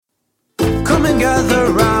Come and gather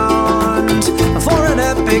round for an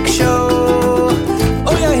epic show.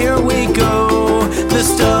 Oh yeah, here we go. The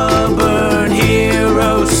stubborn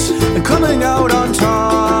heroes coming out on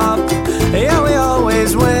top. Yeah, we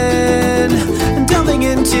always win. Delving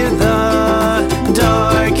into the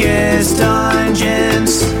darkest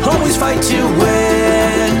dungeons. Always fight to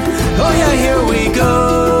win. Oh yeah, here we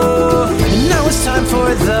go. Now it's time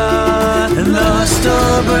for the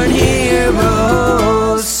stubborn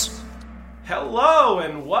heroes. Hello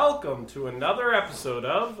and welcome to another episode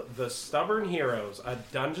of The Stubborn Heroes, a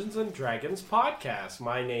Dungeons & Dragons podcast.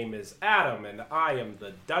 My name is Adam and I am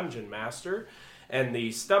the Dungeon Master. And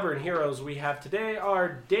the Stubborn Heroes we have today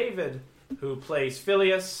are David, who plays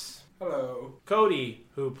Phileas. Hello. Cody,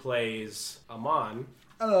 who plays Amon.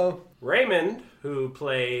 Hello. Raymond, who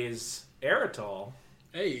plays Eritol.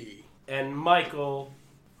 Hey. And Michael,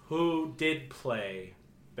 who did play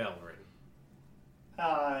Belrin.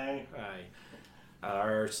 Hi. Hi.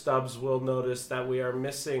 Our stubs will notice that we are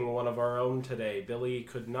missing one of our own today. Billy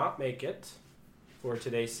could not make it for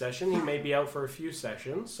today's session. He may be out for a few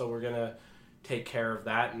sessions, so we're going to take care of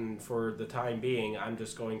that. And for the time being, I'm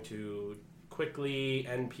just going to quickly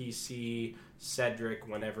NPC Cedric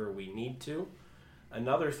whenever we need to.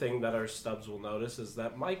 Another thing that our stubs will notice is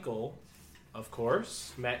that Michael, of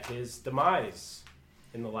course, met his demise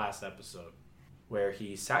in the last episode, where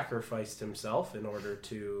he sacrificed himself in order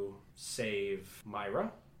to save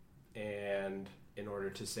Myra and in order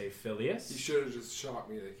to save Phileas. He should have just shot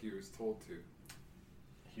me like he was told to.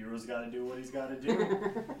 Hero's gotta do what he's gotta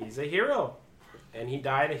do. He's a hero, and he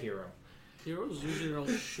died a hero. Heroes usually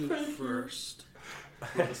don't shoot first.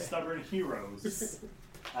 The stubborn heroes.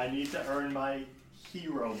 I need to earn my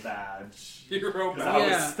hero badge. Hero Because I badge.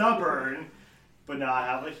 Yeah. was stubborn, but now I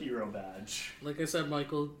have a hero badge. Like I said,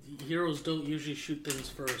 Michael, heroes don't usually shoot things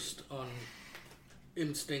first on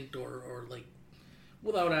instinct or like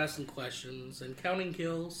without asking questions and counting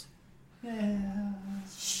kills. Yeah.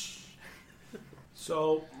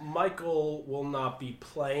 So Michael will not be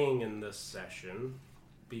playing in this session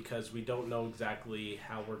because we don't know exactly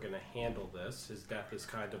how we're going to handle this. His death is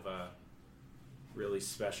kind of a really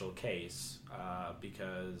special case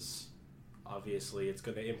because obviously it's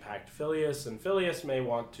going to impact Phileas, and Phileas may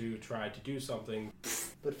want to try to do something.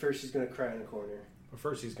 But first he's gonna cry in the corner. But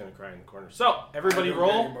first he's going to cry in the corner. So, everybody I don't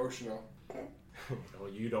roll. get emotional. Oh,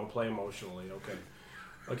 you don't play emotionally.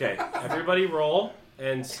 Okay, everybody roll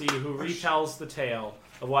and see who retells the tale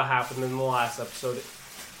of what happened in the last episode.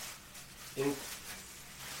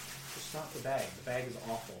 Just drop the bag. The bag is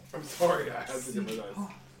awful. I'm sorry, I had to get my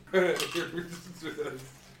dice.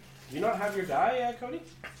 Do you not have your die, Cody?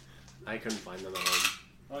 I couldn't find them at home.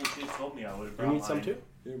 Oh, you could have told me I would have You brought need some mine. too?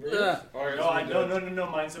 Yeah. No,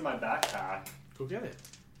 mine's in my backpack. Go get it.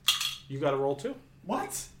 You got to roll too.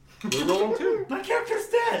 What? We're rolling too. My character's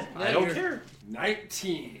dead! I don't care.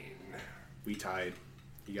 19. We tied.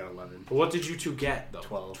 He got 11. But what did you two get, though?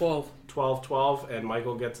 12. 12, and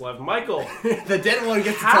Michael gets 11. Michael, The dead one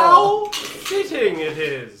gets how fitting it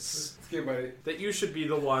is Let's get buddy. that you should be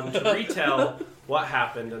the one to retell what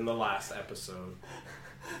happened in the last episode.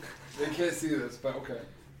 They can't see this, but okay.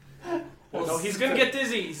 No, he's gonna get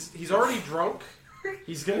dizzy. He's already drunk.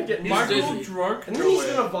 He's gonna get He's dizzy. dizzy. Drunk. And then he's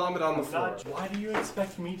gonna vomit on the floor. Why do you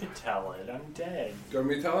expect me to tell it? I'm dead. Do you want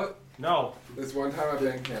me to tell it? No. This one time at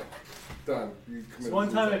band camp. Done. You This committed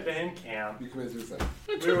one time suicide. at band camp, You committed suicide.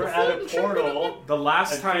 we were at a portal, The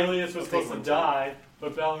last and time Phileas was supposed to die,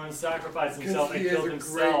 but Belrin sacrificed himself Because and he is killed a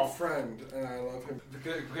himself. great friend, and I love him.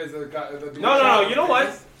 Because of the guy. No. You know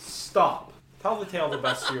what? Stop. Tell the tale the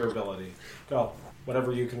best of your ability. Go.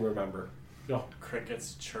 Whatever you can remember. Go.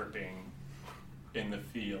 Crickets chirping in the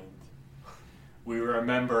field. We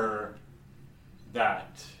remember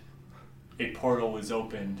that a portal was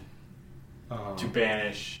opened to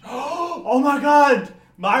banish. Oh my god!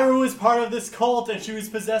 Myra was part of this cult and she was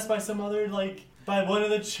possessed by some other, by one of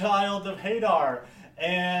the child of Hadar.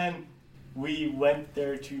 And we went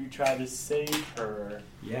there to try to save her.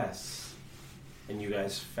 Yes. And you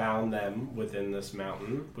guys found them within this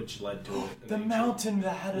mountain, which led to The mountain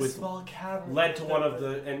that had a with- small cavern. led to one of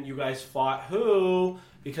the, and you guys fought who?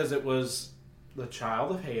 Because it was the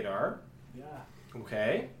child of Hadar. Yeah.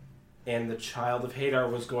 Okay. And the child of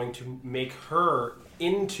Hadar was going to make her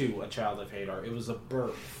into a child of Hadar. It was a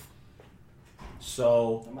birth.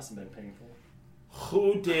 So, That must have been painful.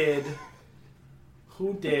 who did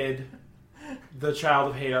the child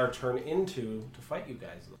of Hadar turn into to fight you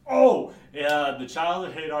guys? Oh! Yeah, the child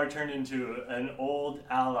of Hadar turned into an old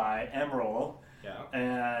ally, Emerald, Yeah.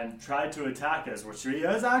 and tried to attack us, which he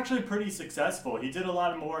was actually pretty successful. He did a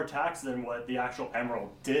lot more attacks than what the actual Emerald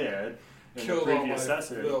did. in Killed the all previous my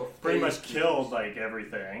session. little Pretty much face killed creatures. like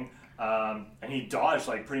everything, and he dodged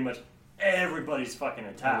like pretty much everybody's fucking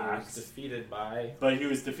And he was attacks. defeated by. But he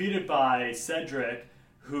was defeated by Cedric,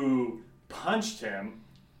 who punched him.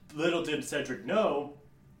 Little did Cedric know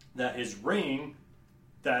that his ring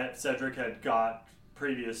that Cedric had got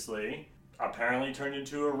previously apparently turned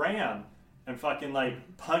into a ram and fucking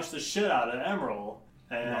like punched the shit out of Emerald.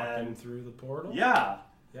 Knocked him And through the portal. yeah,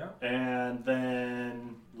 Yeah. and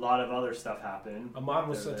then a lot of other stuff happened. Amon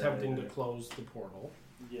was attempting to close the portal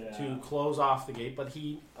Yeah. to close off the gate, but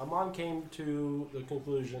Amon came to the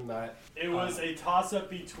conclusion that It was a toss-up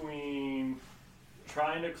between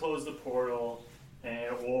trying to close the portal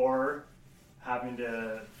or having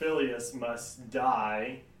to... Phileas must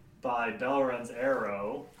die by Belrun's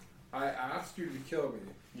arrow. I asked you to kill me.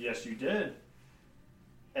 Yes, you did.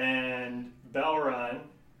 And Belrun,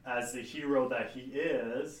 as the hero that he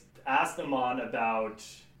is, asked Amon about,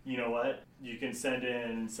 you know what, you can send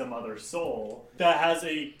in some other soul that has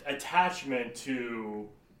a attachment to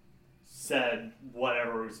said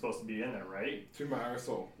whatever was supposed to be in there, right? To my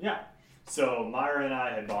soul. Yeah. So Myra and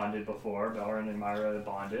I had bonded before. Belrun and Myra had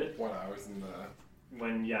bonded. When I was in the...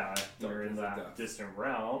 When, yeah, we were in Darkness of that Death. distant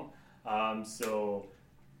realm. So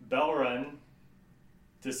Belrun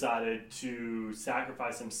decided to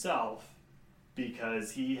sacrifice himself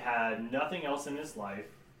because he had nothing else in his life.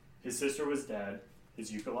 His sister was dead.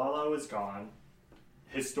 His Ukulele was gone.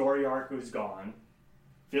 His story arc was gone.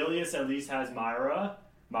 Phileas at least has Myra.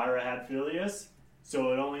 Myra had Phileas.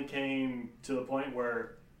 So it only came to the point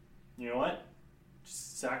where, you know what?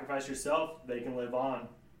 Just sacrifice yourself. They can live on.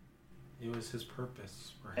 it was his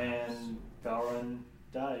purpose. Perhaps. And Belrun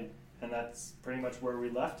died. And that's pretty much where we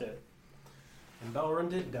left it. And Belrun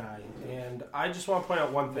did die. And I just want to point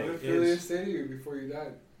out one What thing. did Phileas say to you before you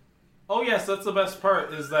died? Oh yes, that's the best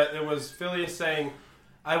part, is that it was Phileas saying,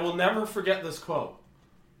 I will never forget this quote.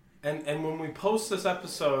 And when we post this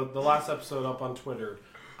episode, the last episode up on Twitter,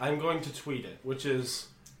 I'm going to tweet it, which is,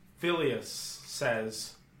 Phileas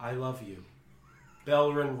says, I love you.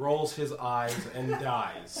 Belrun rolls his eyes and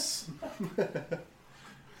dies.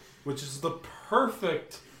 Which is the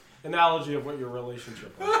perfect analogy of what your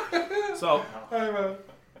relationship was. So,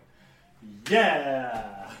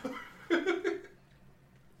 Yeah!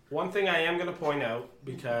 one thing I am going to point out,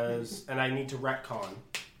 because, and I need to retcon,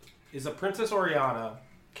 is that Princess Oriana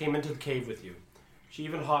came into the cave with you. She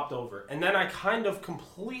even hopped over. And then I kind of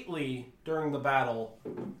completely, during the battle,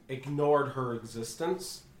 ignored her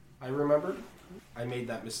existence. I remembered. I made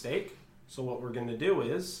that mistake. So what we're going to do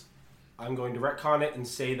is, I'm going to retcon it and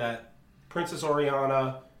say that Princess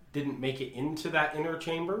Oriana didn't make it into that inner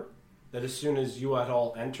chamber. That as soon as you had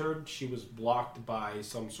all entered, she was blocked by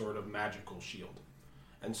some sort of magical shield.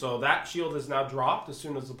 And so that shield is now dropped as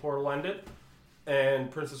soon as the portal ended,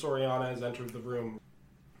 and Princess Oriana has entered the room.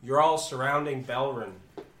 You're all surrounding Belrun,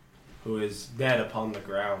 who is dead upon the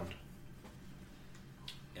ground.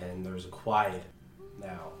 And there's a quiet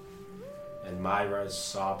now, and Myra is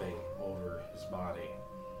sobbing over his body.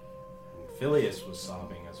 And Phileas was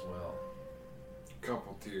sobbing as well.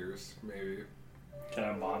 Couple tears, maybe. Can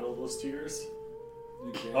I model those tears?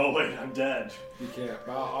 You can't. Oh, wait, I'm dead. You can't.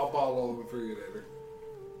 But I'll bottle them for you later.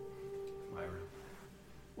 Myra.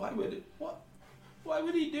 Why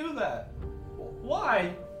would he do that?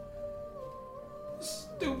 Why?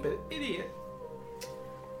 Stupid idiot.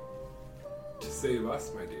 To save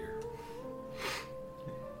us, my dear.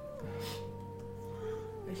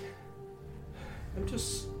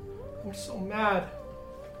 I'm so mad.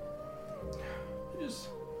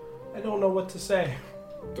 I don't know what to say.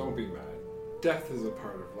 Don't be mad. Death is a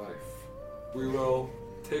part of life. We will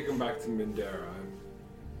take him back to Mindera and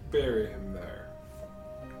bury him there.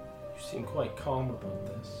 You seem quite calm about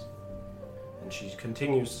this. And she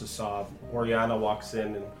continues to sob. Oriana walks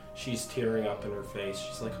in and she's tearing up in her face.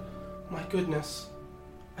 She's like, my goodness,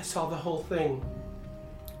 I saw the whole thing.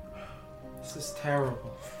 This is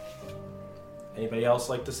terrible. Anybody else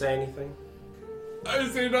like to say anything? I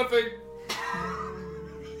say nothing.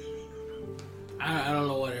 I don't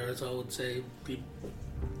know what Arizona would say.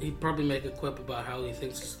 He'd probably make a quip about how he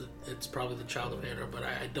thinks it's probably the child of Hadar, but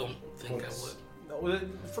I don't think I would. No,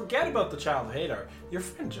 forget about the child of Hadar. Your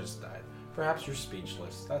friend just died. Perhaps you're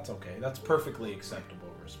speechless. That's okay. That's perfectly acceptable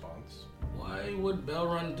response. Why would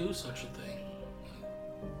Belrun do such a thing?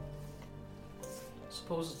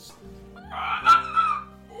 Suppose it's...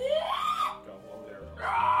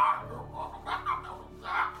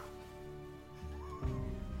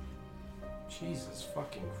 Jesus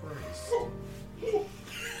fucking Christ.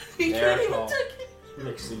 He There, can't even Paul. take it.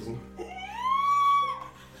 Next season.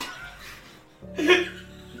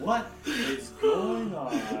 What is going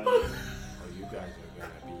on?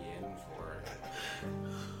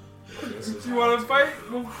 You want to fight?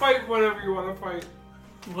 We'll fight whatever you want to fight.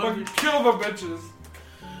 Fucking kill the bitches.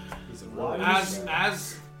 He's a wild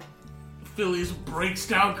As Phillies breaks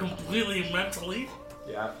down completely mentally.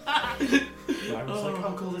 Yeah. I was like,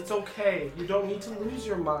 Uncle, it's okay. You don't need to lose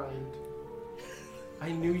your mind.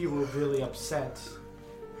 I knew you were really upset.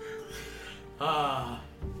 Eritol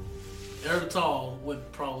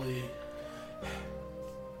would probably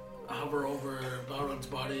hover over Balron's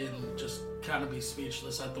body and just kind of be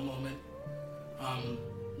speechless at the moment.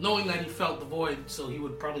 Knowing that he felt the void, so he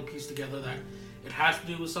would probably piece together that it has to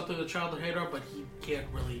do with something with Child of Hadar, but he can't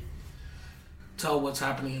really tell what's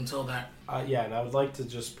happening until that. Yeah, and I would like to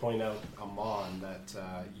just point out, Amon, that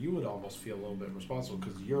you would almost feel a little bit responsible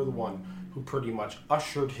because you're the one who pretty much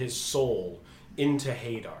ushered his soul into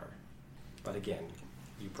Hadar. But again,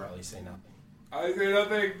 you probably say nothing. I say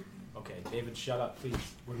nothing. Okay, David, shut up, please.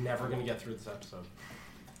 We're never going to get through this episode.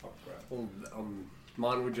 Well,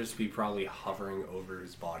 Mon would just be probably hovering over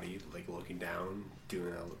his body, like looking down,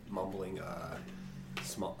 mumbling a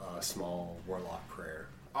small warlock prayer.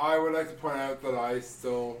 I would like to point out that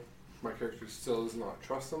my character still does not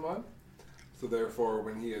trust someone. So therefore,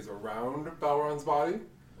 when he is around Balron's body,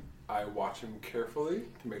 I watch him carefully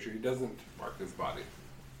to make sure he doesn't mark his body.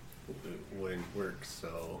 It wouldn't work,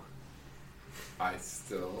 so... I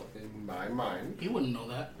still, in my mind... He wouldn't know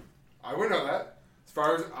that. I would know that. As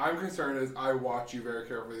far as I'm concerned, is I watch you very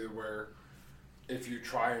carefully where if you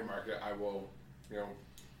try and mark it, I will,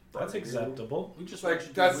 That's acceptable. We just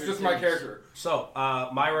that's just my character. So,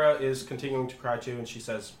 Myra is continuing to cry too, and she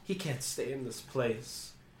says, he can't stay in this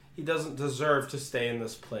place. He doesn't deserve to stay in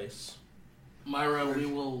this place. Myra, we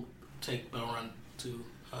will take Balron to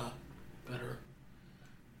a better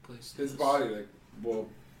place. His body, will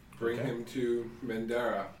bring him to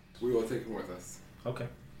Mendera. We will take him with us. Okay.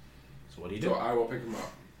 So what do you do? So I will pick him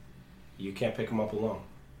up. You can't pick him up alone.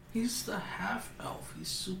 He's the half-elf. He's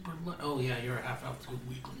super... Oh, yeah, you're a half-elf too,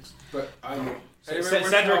 weaklings. But I'm...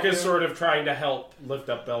 Cedric is sort of trying to help lift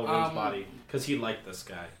up Belvin's body, because he liked this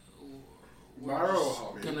guy. Myra will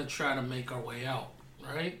help me. Gonna try to make our way out,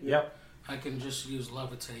 right? Yep. I can just use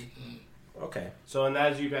levitate and... Okay. So, and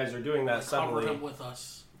as you guys are doing that, suddenly... cover him with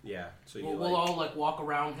us. Yeah. So we'll all, walk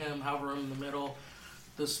around him, hover him in the middle.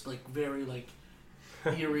 This, very,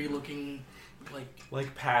 eerie-looking...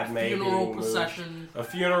 Like Padme funeral being procession. Moved. A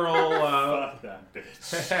funeral. Fuck that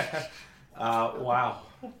bitch. Wow.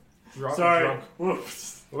 Sorry. Drunk.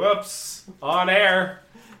 Whoops. Whoops. On air.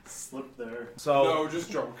 Slipped there. So No,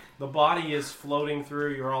 just drunk. the body is floating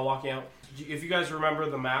through. You're all walking out. If you guys remember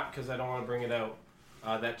the map, because I don't want to bring it out,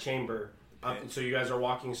 that chamber. So you guys are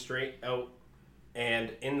walking straight out,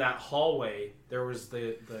 and in that hallway there was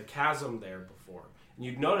the chasm there before, and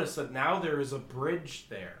you'd notice that now there is a bridge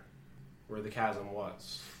there. Where the chasm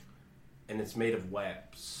was, and it's made of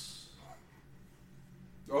webs.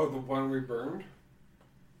 Oh, the one we burned?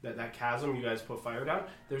 That chasm you guys put fire down,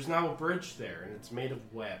 there's now a bridge there, and it's made of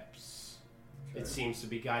webs. Okay. It seems to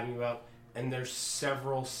be guiding you out, and there's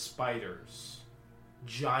several spiders,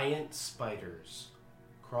 giant spiders,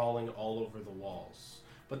 crawling all over the walls.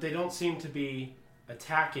 But they don't seem to be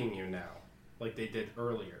attacking you now, like they did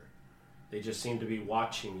earlier. They just seem to be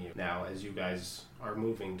watching you now as you guys are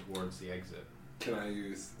moving towards the exit. Can I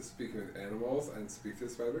use speaking with animals and speak to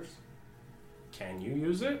spiders? Can you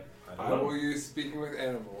use it? I will use speaking with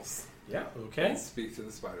animals. Yeah, okay. And speak to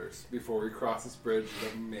the spiders before we cross this bridge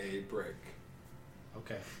that may break.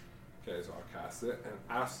 Okay. Okay, so I'll cast it and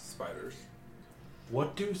ask the spiders.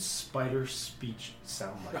 What do spider speech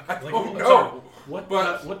sound like? I don't know. What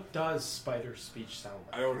does spider speech sound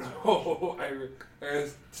like? I don't know.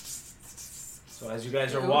 So as you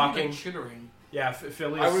guys are walking, chittering. Yeah,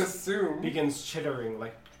 Philly I would assume begins chittering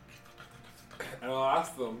like. And I'll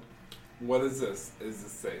ask them, "What is this? Is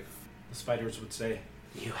this safe?" The spiders would say,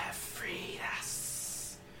 "You have freed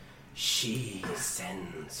us. She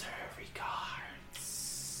sends her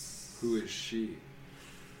regards." Who is she?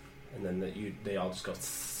 And then they all just go,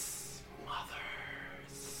 "Mother."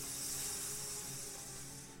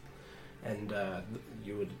 And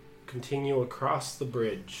you would continue across the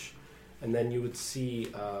bridge. And then you would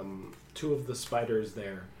see two of the spiders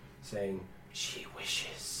there saying, "She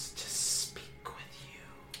wishes to speak with you."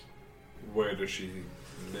 Where does she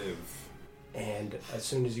live? And as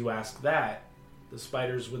soon as you ask that, the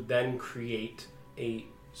spiders would then create a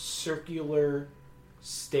circular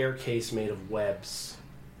staircase made of webs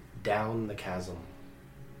down the chasm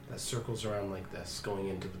that circles around like this, going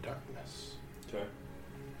into the darkness. Okay.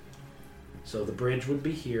 So the bridge would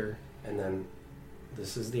be here, and then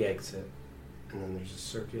this is the exit, and then there's a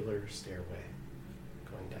circular stairway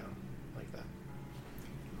going down like that.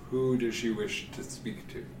 Who does she wish to speak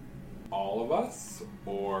to? all of us,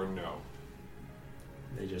 or no?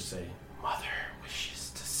 They just say, Mother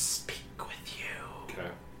wishes to speak with you. Okay.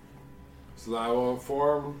 So then I will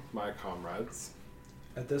inform my comrades.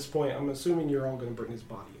 At this point, I'm assuming you're all going to bring his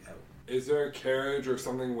body out. Is there a carriage or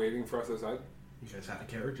something waiting for us outside? You guys had a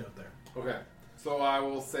carriage out there. Okay. So I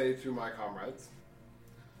will say to my comrades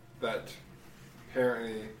that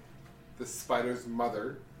apparently the spider's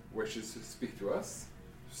mother wishes to speak to us.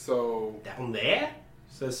 So, Down there?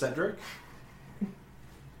 Says Cedric.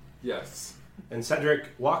 yes. And Cedric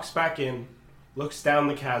walks back in, looks down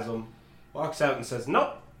the chasm, walks out and says,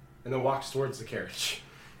 nope, and then walks towards the carriage.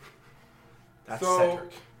 That's So,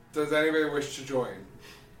 Cedric. does anybody wish to join?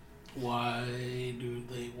 Why do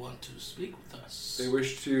they want to speak with us? They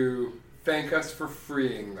wish to thank us for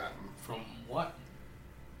freeing them. From what?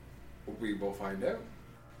 We will find out.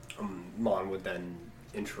 Mon would then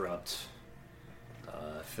interrupt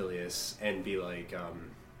Phileas and be like,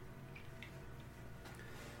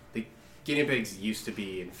 the guinea pigs used to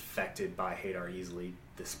be infected by Hadar easily.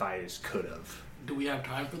 The spiders could have. Do we have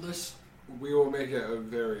time for this? We will make it a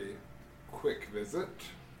very quick visit.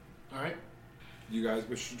 Alright. You guys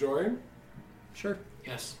wish to join? Sure.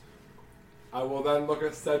 Yes. I will then look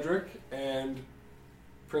at Cedric and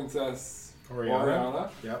Princess Oriana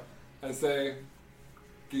Yep. and say,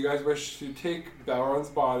 do you guys wish to take Balron's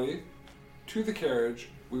body to the carriage?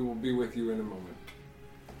 We will be with you in a moment.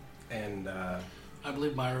 And I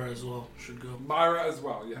believe Myra as well should go. Myra as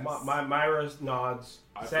well, yes. Myra nods,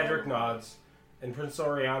 I Cedric follow. nods, and Princess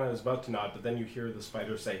Oriana is about to nod, but then you hear the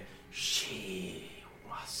spider say, she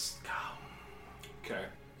must come. Okay.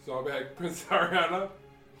 So I'll be like, Princess Oriana,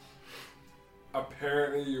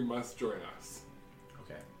 apparently you must join us.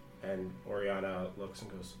 Okay. And Oriana looks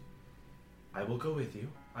and goes, I will go with you.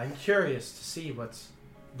 I'm curious to see what's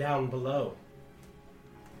down below.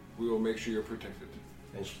 We will make sure you're protected.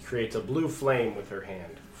 And she creates a blue flame with her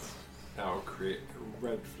hand. And I'll create a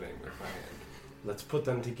red flame with my hand. Let's put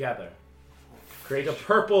them together. Create a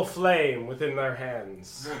purple flame within their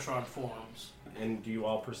hands. Voltron forms. And do you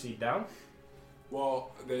all proceed down?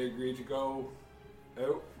 Well, they agreed to go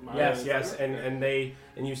out. Myra Yes, and yes, Cedric?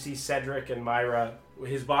 and you see Cedric and Myra.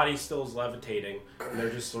 His body still is levitating, and they're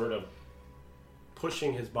just sort of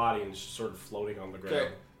pushing his body and just sort of floating on the ground.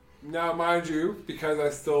 Okay. Now, mind you, because I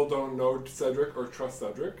still don't know Cedric or trust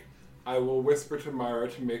Cedric, I will whisper to Myra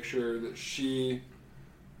to make sure that she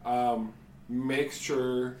makes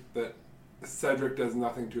sure that Cedric does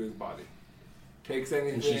nothing to his body. Takes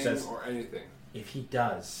anything And she says- or anything. If he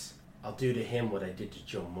does, I'll do to him what I did to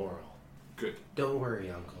Joe Morrill. Good. Don't worry,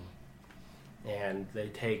 Uncle. And they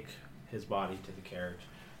take his body to the carriage,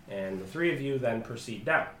 and the three of you then proceed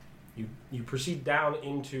down. You proceed down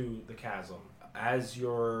into the chasm. As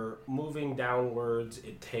you're moving downwards,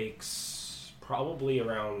 it takes probably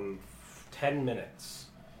around 10 minutes,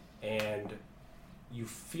 and you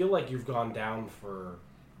feel like you've gone down for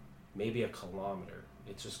maybe a kilometer.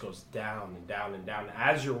 It just goes down and down and down.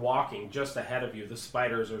 As you're walking, just ahead of you, the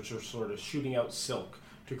spiders are just sort of shooting out silk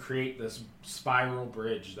to create this spiral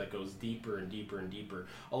bridge that goes deeper and deeper and deeper.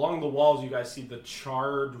 Along the walls, you guys see the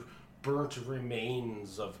charred, burnt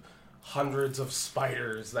remains of hundreds of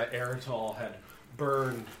spiders that Eritol had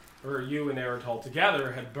burned, or you and Eritol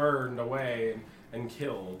together had burned away and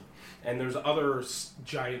killed. And there's other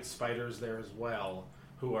giant spiders there as well,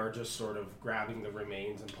 who are just sort of grabbing the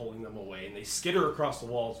remains and pulling them away. And they skitter across the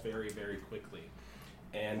walls very, very quickly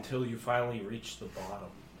until you finally reach the bottom.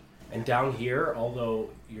 And down here, although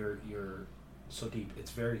you're so deep,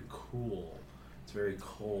 it's very cool. It's very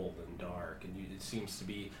cold and dark, and it seems to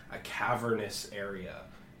be a cavernous area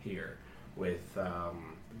here with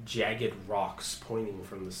jagged rocks pointing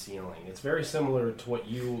from the ceiling. It's very similar to what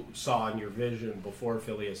you saw in your vision before,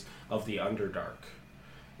 Phileas, of the Underdark.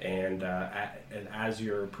 And as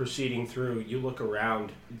you're proceeding through, you look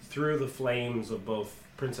around through the flames of both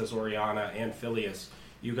Princess Oriana and Phileas.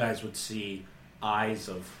 You guys would see eyes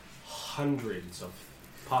of hundreds of,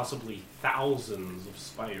 possibly thousands of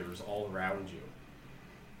spiders all around you.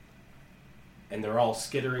 And they're all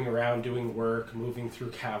skittering around doing work, moving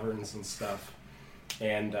through caverns and stuff.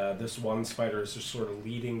 And this one spider is just sort of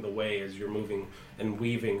leading the way as you're moving and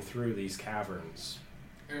weaving through these caverns.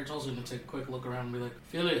 Eritol's gonna take a quick look around and be like,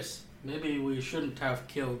 Phileas, maybe we shouldn't have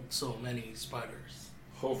killed so many spiders.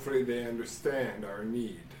 Hopefully they understand our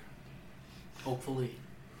need. Hopefully.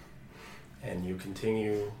 And you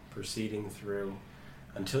continue proceeding through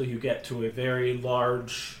until you get to a very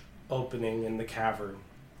large opening in the cavern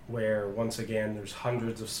where, once again, there's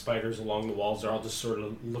hundreds of spiders along the walls. They're all just sort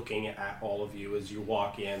of looking at all of you as you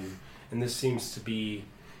walk in. And this seems to be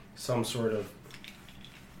some sort of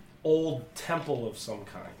old temple of some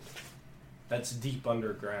kind. that's deep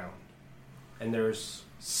underground. And there's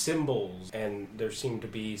symbols, and there seem to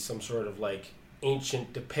be some sort of like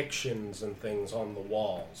ancient depictions and things on the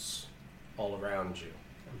walls all around you.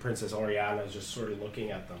 And Princess Oriana is just sort of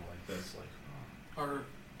looking at them like this, like, Are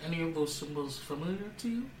any of those symbols familiar to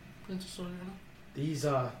you, Princess Oriana? these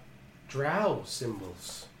drow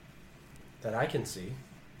symbols that I can see.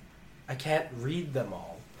 I can't read them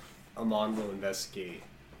all. Amon will investigate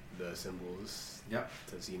the symbols. Yep.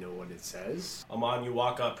 Does he know what it says? Amon, you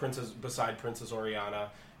walk up beside Princess Oriana,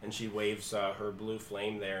 and she waves her blue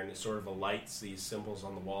flame there, and it sort of lights these symbols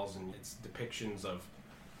on the walls, and it's depictions of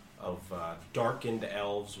darkened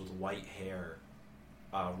elves with white hair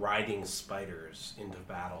riding spiders into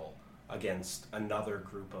battle against another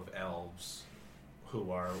group of elves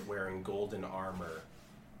who are wearing golden armor,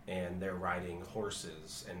 and they're riding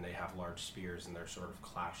horses, and they have large spears, and they're sort of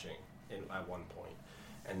clashing at one point.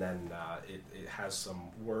 And then it has some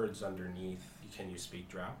words underneath. Can you speak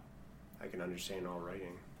Drow? I can understand all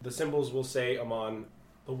writing. The symbols will say, Amon,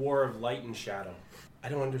 the war of light and shadow. I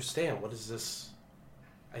don't understand. What is this?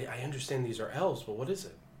 I understand these are elves, but what is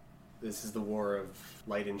it? This is the war of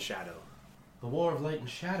light and shadow. The war of light and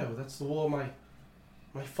shadow. That's the war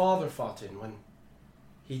my father fought in when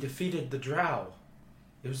he defeated the Drow.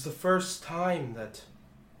 It was the first time that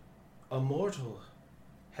a mortal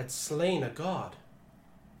had slain a god.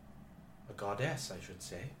 A goddess, I should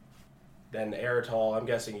say. Then Eritol, I'm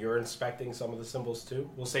guessing you're inspecting some of the symbols too?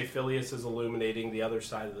 We'll say Phileas is illuminating the other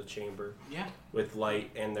side of the chamber with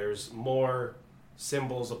light, and there's more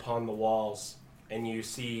symbols upon the walls. And you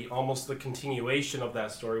see almost the continuation of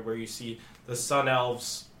that story where you see the Sun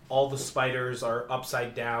Elves, all the spiders are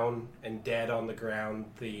upside down and dead on the ground.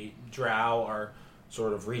 The Drow are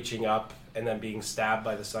sort of reaching up and then being stabbed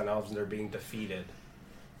by the Sun Elves, and they're being defeated.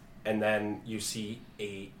 And then you see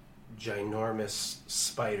a ginormous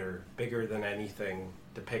spider, bigger than anything,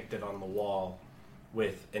 depicted on the wall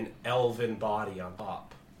with an elven body on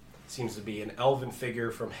top. It seems to be an elven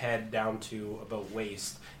figure from head down to about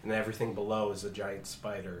waist, and everything below is a giant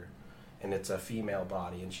spider. And it's a female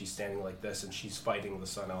body, and she's standing like this, and she's fighting the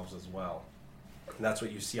Sun Elves as well. And that's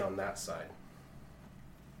what you see on that side.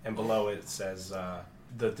 And below it says,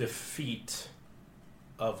 the defeat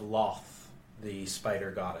of Loth, the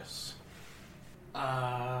spider goddess.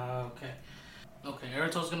 Okay. Okay,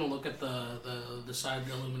 Eritol's gonna look at the side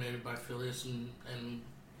illuminated by Phileas and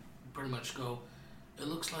pretty much go, it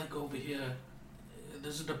looks like over here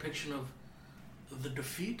there's a depiction of the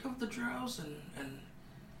defeat of the Drows and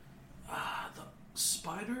the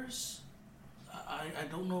spiders. I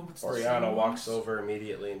don't know if it's Oriana the same walks ones. over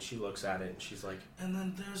immediately, and she looks at it, and she's like, And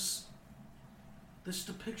then there's this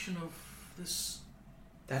depiction of this.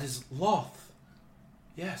 that is Loth.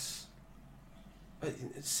 Yes.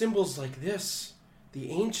 Symbols like this,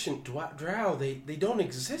 the ancient Drow, they don't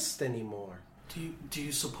exist anymore. Do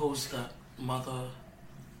you suppose that mother,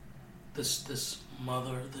 this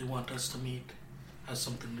mother they want us to meet, has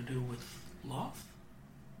something to do with Loth?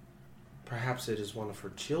 Perhaps it is one of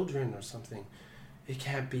her children or something. It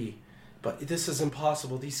can't be. But this is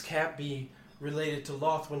impossible. These can't be related to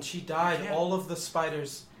Loth. When she died, all of the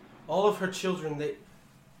spiders, all of her children,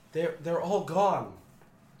 they're all gone.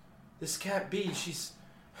 This can't be.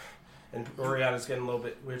 And Oriana's getting a little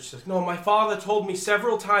bit weird. She's like, no, my father told me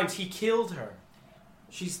several times he killed her.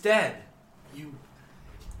 She's dead. You.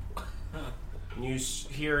 And you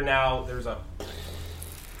hear now there's a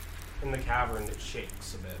in the cavern that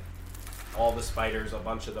shakes a bit. All the spiders, a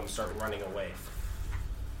bunch of them start running away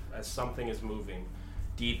as something is moving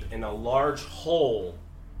deep in a large hole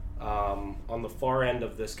on the far end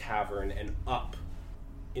of this cavern and up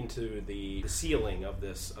into the ceiling of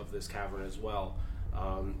this cavern as well,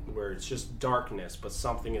 where it's just darkness, but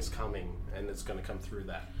something is coming, and it's going to come through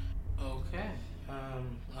that. Okay.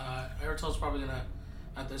 Eritol's probably gonna,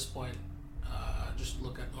 at this point, just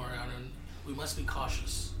look at Oriana, and we must be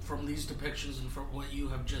cautious from these depictions and from what you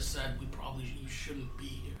have just said. You shouldn't be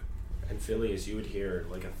here. And Phileas, you would hear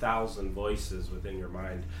like 1,000 voices within your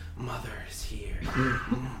mind. Mother is here.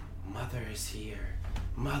 Mother is here.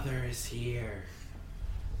 Mother is here.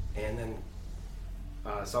 And then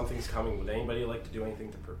something's coming. Would anybody like to do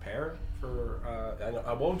anything to prepare for?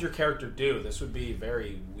 What would your character do? This would be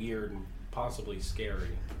very weird and possibly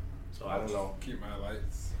scary. So I don't know. Keep my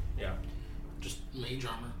lights. Yeah. Just mage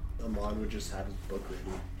armor. Amon would just have his book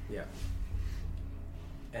ready. Yeah.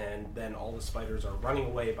 And then all the spiders are running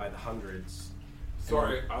away by the hundreds.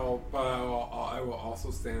 Sorry, I will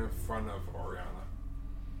also stand in front of Oriana.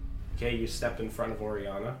 Okay, you step in front of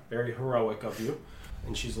Oriana. Very heroic of you.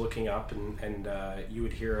 And she's looking up, and you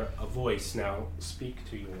would hear a voice now speak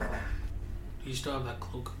to you all. Do you still have that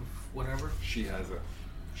cloak of whatever? She has it.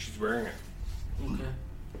 She's wearing it. Okay.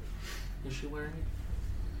 Is she wearing it?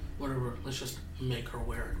 Whatever. Let's just make her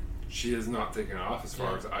wear it. She has not taken it off as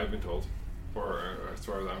far as I've been told. Or as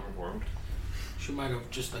far as I'm informed. She might have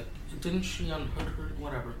just like... Didn't she unhood her?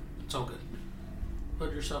 Whatever. It's all good.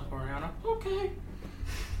 Hood yourself, Oriana. Okay.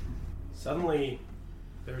 Suddenly,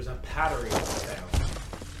 there's a pattering sound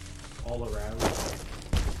all around you,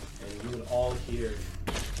 and you would all hear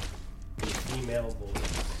a female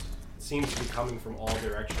voice. It seems to be coming from all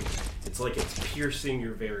directions. It's like it's piercing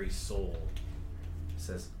your very soul. It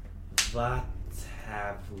says, "What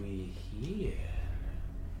have we here?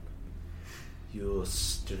 You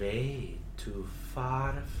stray too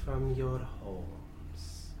far from your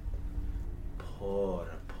homes. Poor,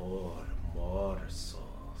 poor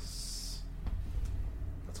morsels."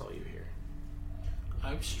 That's all you hear.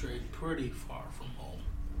 I've strayed pretty far from home.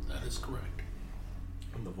 That is correct.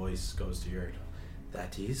 And the voice goes to your ear.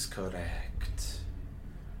 "That is correct.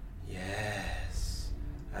 Yes,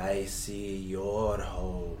 I see your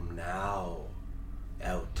home now,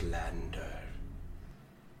 Outlander.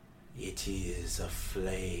 It is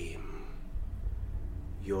aflame.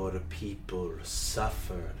 Your people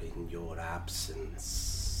suffer in your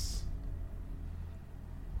absence.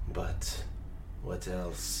 But what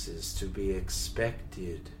else is to be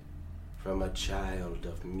expected from a child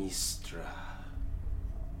of Mistra?"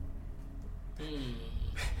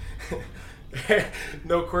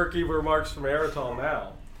 No quirky remarks from Eritol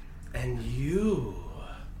now. "And you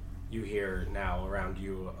hear now around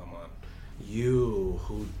you, Amon, you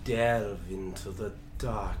who delve into the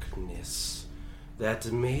darkness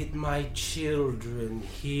that made my children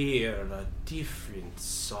hear a different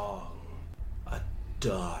song, a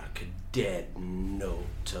dark, dead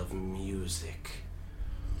note of music.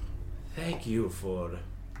 Thank you for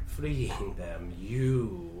freeing them,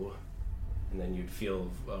 you." And then you'd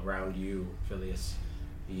feel around you, Phileas,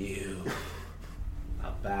 "You,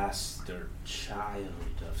 a bastard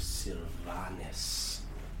child of Sylvanus,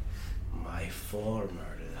 my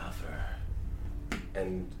former lover."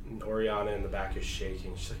 And Oriana in the back is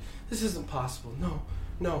shaking. She's like, "This isn't possible.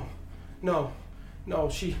 No.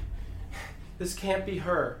 This can't be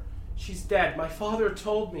her. She's dead. My father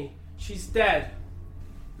told me. She's dead."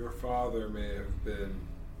 Your father may have been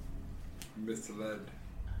misled.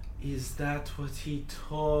 "Is that what he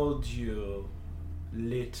told you,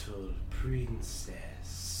 little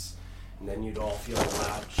princess?" And then you'd all feel a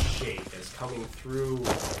loud shake as coming through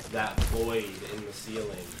that void in the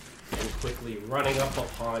ceiling and quickly running up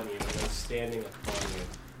upon you and then standing upon you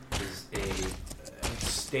is a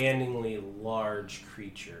outstandingly large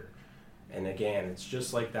creature. And again, it's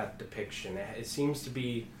just like that depiction. It seems to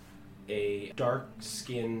be a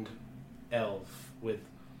dark-skinned elf with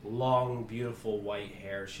long, beautiful white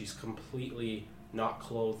hair. She's completely not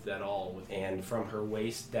clothed at all. And from her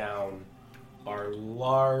waist down are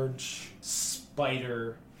large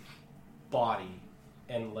spider body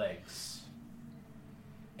and legs.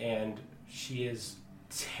 And she is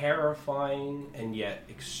terrifying and yet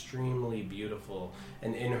extremely beautiful.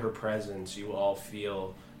 And in her presence, you all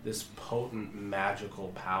feel this potent magical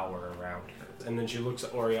power around her. And then she looks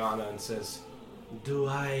at Oriana and says, "Do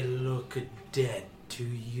I look dead to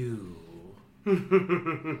you?"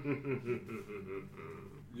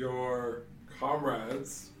 Your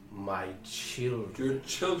comrades, My children. your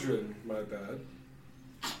children, my bad,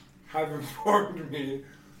 have informed me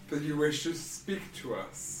that you wish to speak to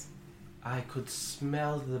us. I could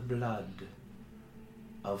smell the blood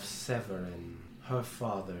of Severin, her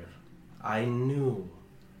father. I knew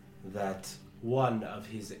that one of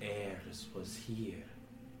his heirs was here.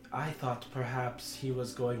 I thought perhaps he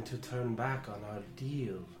was going to turn back on our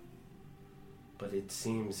deal, but it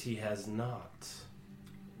seems he has not.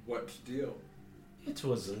 What deal? It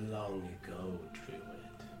was long ago,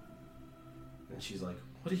 Druid. And she's like,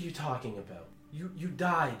 "What are you talking about? You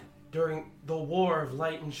died during the War of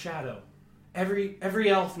Light and Shadow. Every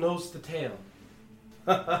elf knows the tale."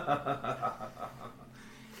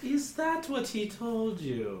 "Is that what he told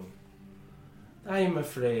you? I am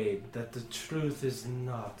afraid that the truth is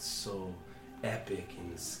not so epic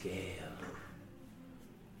in scale.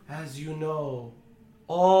 As you know,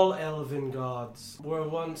 all elven gods were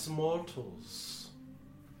once mortals.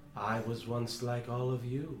 I was once like all of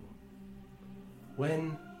you.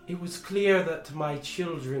 When it was clear that my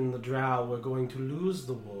children, the Drow, were going to lose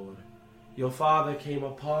the war, your father came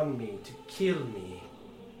upon me to kill me.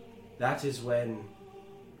 That is when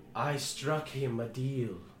I struck him a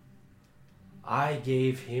deal. I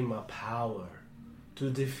gave him a power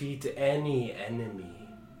to defeat any enemy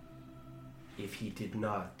if he did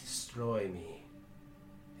not destroy me.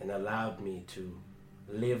 and allowed me to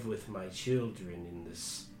live with my children in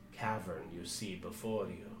this cavern you see before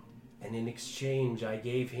you. And in exchange, I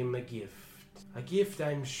gave him a gift. A gift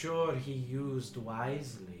I'm sure he used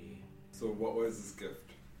wisely. So what was his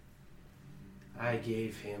gift? I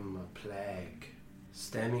gave him a plague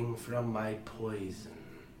stemming from my poison,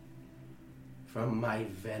 from my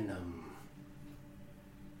venom.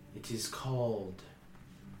 It is called...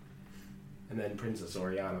 And then Princess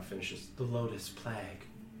Oriana finishes, the Lotus Plague.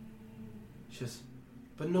 She says,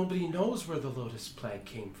 but nobody knows where the Lotus Plague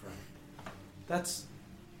came from. That's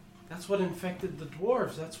what infected the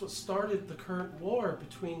dwarves. That's what started the current war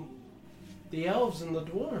between the elves and the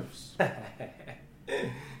dwarves.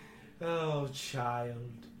 Oh,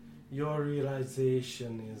 child, your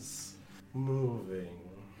realization is moving.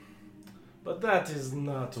 But that is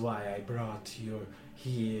not why I brought you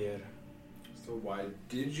here. So why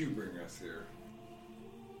did you bring us here?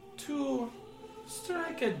 To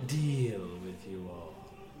strike a deal with you all.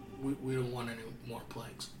 We don't want any more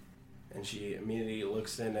plagues. And she immediately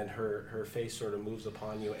looks in and her face sort of moves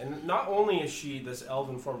upon you. And not only is she this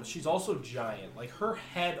elven form, but she's also giant. Like, her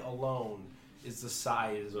head alone is the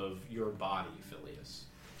size of your body, Phileas.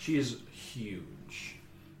 She is huge.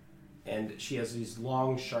 And she has these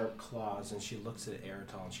long, sharp claws, and she looks at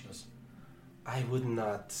Eritol and she goes, I would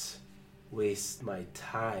not waste my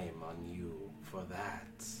time on you for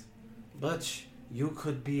that. But you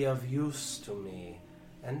could be of use to me,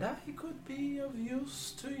 and I could be of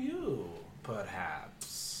use to you,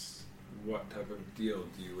 perhaps. What type of deal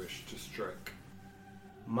do you wish to strike?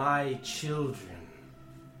 My children,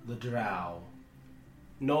 the Drow,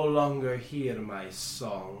 no longer hear my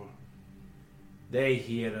song. They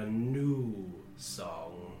hear a new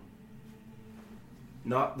song.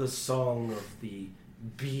 Not the song of the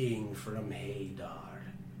being from Hadar,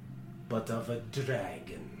 but of a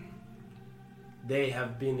dragon. They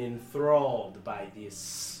have been enthralled by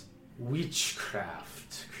this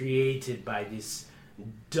witchcraft created by this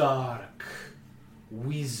dark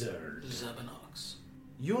wizard. Zebanox.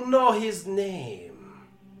 You know his name.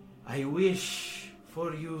 I wish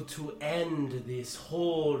for you to end this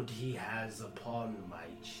hold he has upon my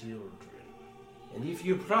children. And if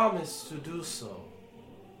you promise to do so,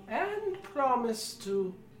 and promise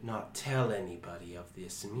to not tell anybody of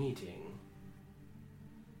this meeting,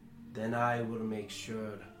 then I will make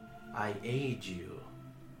sure I aid you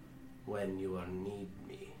when you need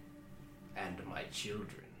me and my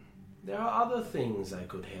children. There are other things I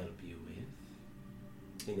could help you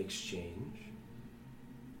with in exchange.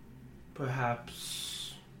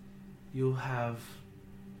 Perhaps you have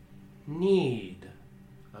need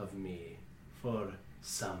of me for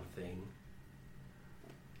something.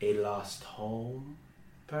 A lost home,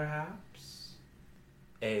 perhaps?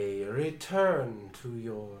 A return to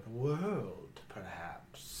your world,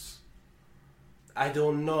 perhaps? I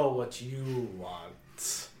don't know what you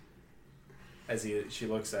want. As she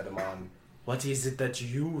looks at him on, what is it that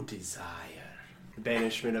you desire?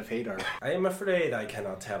 Banishment of Hadar. I am afraid I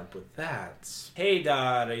cannot help with that.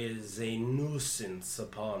 Hadar is a nuisance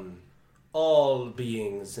upon all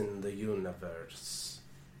beings in the universe,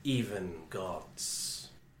 even gods.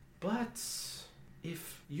 But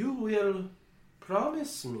if you will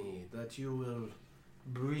promise me that you will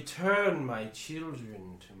return my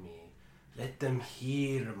children to me, let them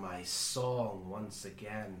hear my song once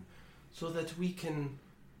again, so that we can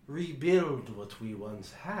rebuild what we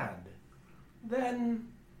once had, then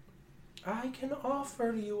I can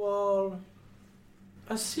offer you all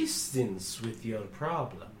assistance with your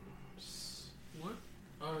problems. What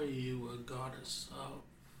are you a goddess of?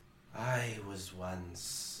 I was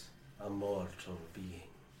once a mortal being,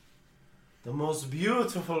 the most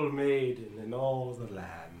beautiful maiden in all the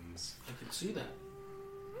lands. I can see that.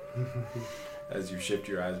 As you shift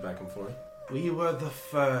your eyes back and forth. We were the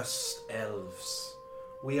first elves.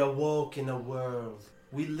 We awoke in a world.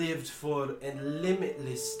 We lived for a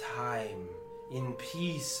limitless time in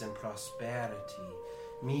peace and prosperity.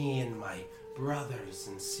 Me and my brothers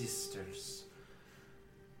and sisters.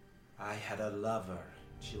 I had a lover.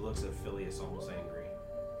 She looks at Phileas almost angry.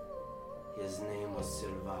 His name was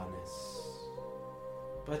Sylvanus.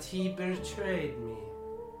 But he betrayed me.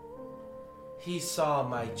 He saw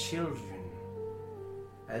my children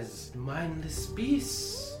as mindless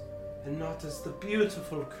beasts and not as the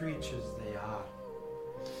beautiful creatures they are.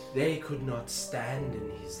 They could not stand in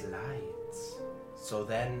his light. So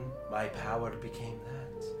then my power became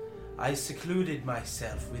that. I secluded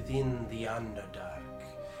myself within the Underdark,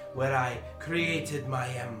 where I created my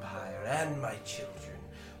empire and my children.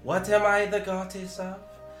 What am I the goddess of?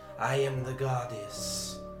 I am the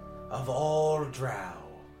goddess of all drow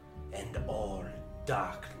and all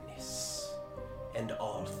darkness and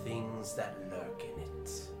all things that lurk in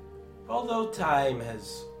it. Although time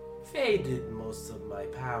has faded most of my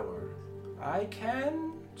power, I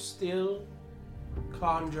can still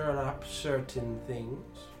conjure up certain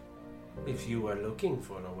things if you were looking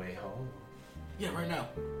for a way home. Yeah, right now.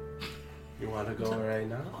 You want to go right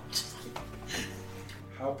now?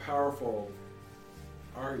 How powerful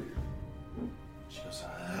are you? She goes,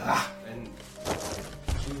 and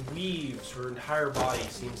she weaves. Her entire body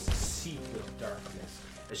seems to seep with darkness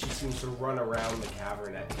as she seems to run around the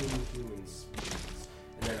cavern at inhuman speeds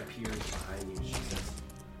and then appears behind you. She says,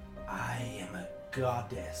 I am a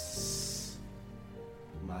goddess.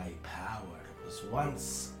 My power was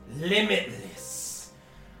once limitless.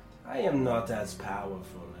 I am not as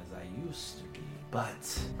powerful as I used to be,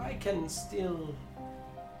 but I can still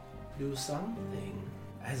do something.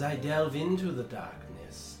 As I delve into the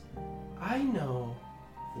darkness, I know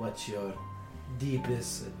what your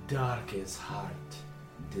deepest, darkest heart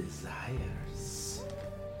desires.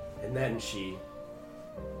 And then she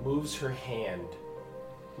moves her hand,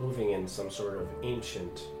 moving in some sort of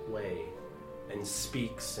ancient way, and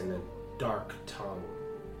speaks in a dark tongue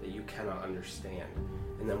that you cannot understand.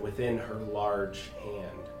 And then within her large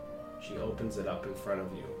hand, she opens it up in front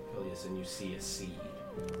of you, Ilias, and you see a seed.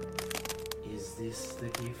 Is this the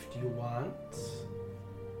gift you want?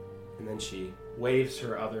 And then she waves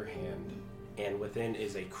her other hand, and within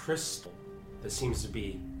is a crystal that seems to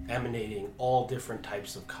be emanating all different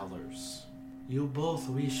types of colors. You both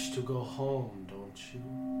wish to go home, don't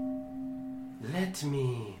you? Let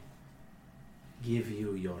me give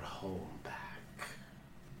you your home back.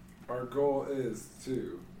 Our goal is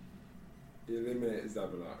to eliminate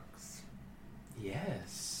Zabinox.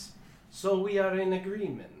 Yes. So we are in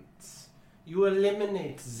agreement. You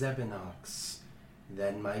eliminate Zebinox,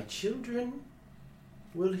 then my children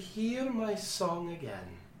will hear my song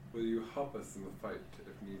again. Will you help us in the fight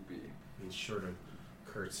if need be? And she sort of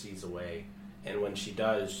curtsies away, and when she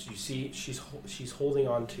does, you see she's holding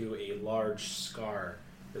onto a large scar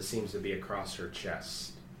that seems to be across her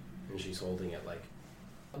chest, and she's holding it like,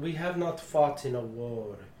 we have not fought in a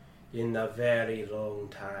war in a very long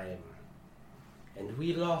time, and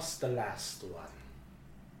we lost the last one.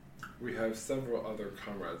 We have several other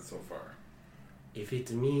comrades so far. If it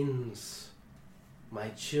means my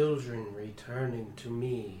children returning to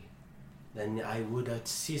me, then I would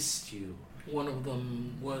assist you. One of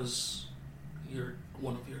them was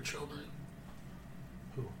one of your children.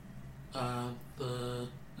 Who? The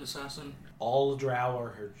assassin. All Drow are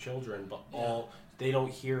her children, but they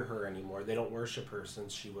don't hear her anymore. They don't worship her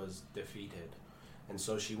since she was defeated. And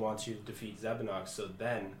so she wants you to defeat Zebinox. So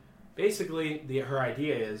then, basically, her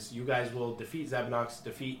idea is you guys will defeat Zebinox,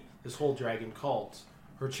 defeat this whole dragon cult.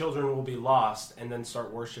 Her children will be lost and then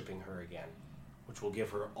start worshiping her again, which will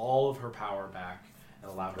give her all of her power back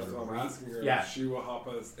and allow her That's to what I'm asking her. Yeah. She will help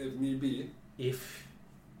us if need be. If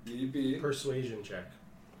Need be. persuasion check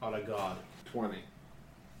on a god. 20.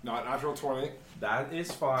 Not natural 20. That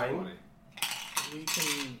is fine. 20. We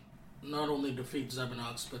can not only defeat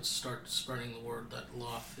Zebinox, but start spreading the word that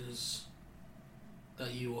Loth is...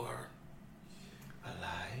 that you are...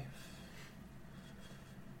 Alive?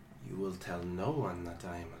 You will tell no one that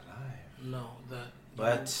I am alive. No, that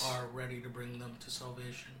But- you are ready to bring them to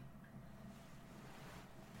salvation.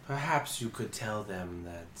 Perhaps you could tell them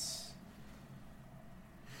that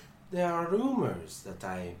there are rumors that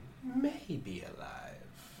I may be alive.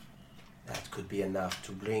 That could be enough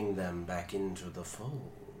to bring them back into the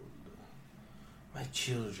fold. My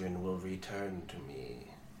children will return to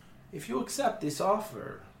me. If you accept this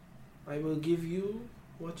offer, I will give you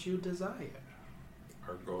what you desire.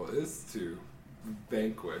 Our goal is to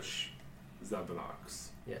vanquish Zabinox.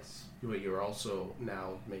 Yes. But you're also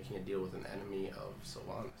now making a deal with an enemy of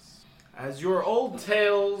Sylvanas. As your old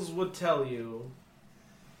tales would tell you,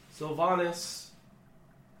 Sylvanas,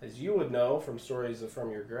 as you would know from stories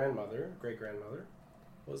from your grandmother, great-grandmother,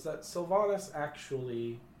 was that Sylvanas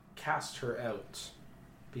actually cast her out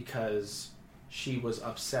because she was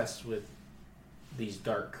obsessed with these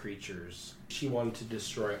dark creatures. She wanted to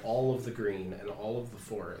destroy all of the green and all of the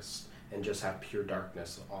forest and just have pure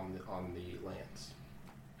darkness on the lands.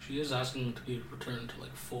 She is asking to be returned to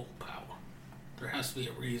like full power. There has to be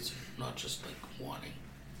a reason, not just like wanting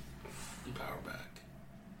the power back.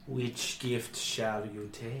 Which gift shall you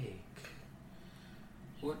take?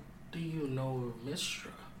 What do you know of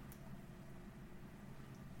Mistra?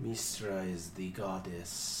 Mistra is the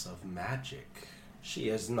goddess of magic. She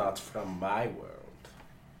is not from my world.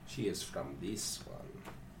 She is from this one.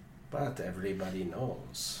 But everybody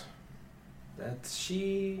knows that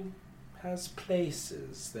she has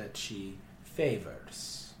places that she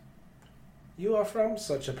favors. You are from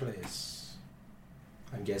such a place.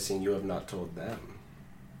 I'm guessing you have not told them.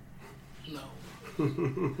 No.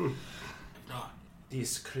 Not.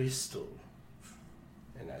 This crystal,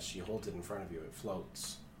 and as she holds it in front of you, it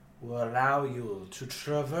floats, will allow you to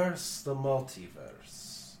traverse the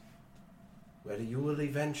multiverse, where you will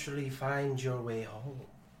eventually find your way home.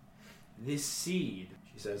 This seed,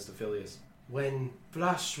 she says to Phileas, when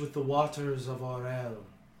flushed with the waters of Aurel,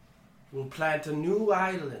 will plant a new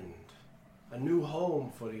island, a new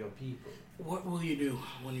home for your people. What will you do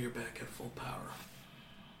when you're back at full power?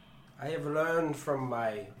 I have learned from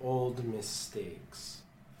my old mistakes.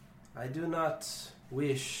 I do not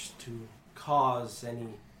wish to cause any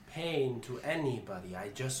pain to anybody. I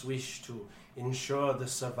just wish to ensure the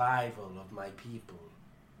survival of my people.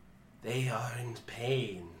 They are in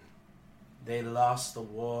pain. They lost the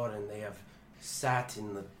war and they have sat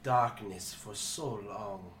in the darkness for so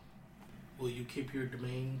long. Will you keep your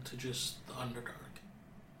domain to just the Underdark?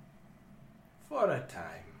 For a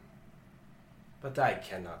time. But I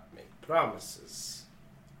cannot make promises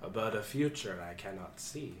about a future I cannot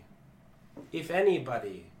see. If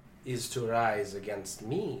anybody is to rise against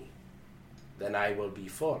me, then I will be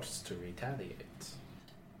forced to retaliate.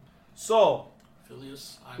 So,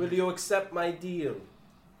 Phileas, will you accept my deal?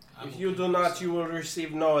 If you do not, you will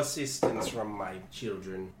receive no assistance from my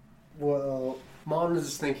children. Well, Mon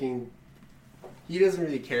is thinking he doesn't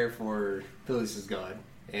really care for Phileas' god,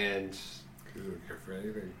 and He doesn't care for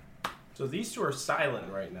anything. So these two are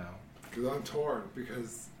silent right now. Because I'm torn.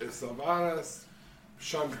 Because if Sylvanas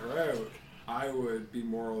shunned her out, I would be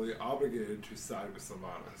morally obligated to side with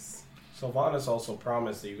Sylvanas. Sylvanas also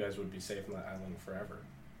promised that you guys would be safe on that island forever.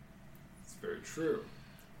 It's very true.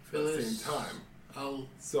 At the Phileas, same time. I'll...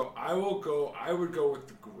 So I would go with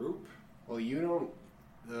the group. well, you don't.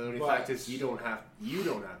 The only But- fact is, you don't have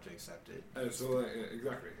to accept it. And so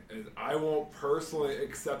exactly. And I won't personally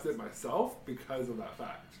accept it myself because of that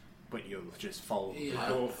fact. But you'll just follow. Yeah.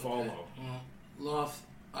 I will follow. Well, Loth,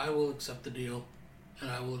 I will accept the deal, and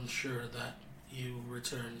I will ensure that you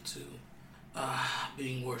return to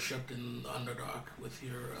being worshipped in the Underdark with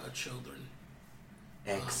your children.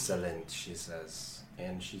 Excellent, she says.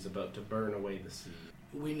 And she's about to burn away the seed.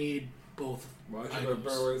 We need both Why should I items.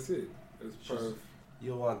 burn away the seed? It's part of.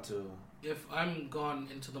 You'll want to... If I'm gone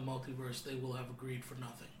into the multiverse, they will have agreed for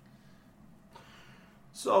nothing.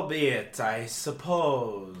 So be it, I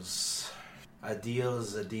suppose. A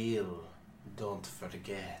deal's a deal. Don't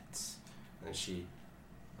forget. And she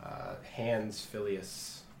hands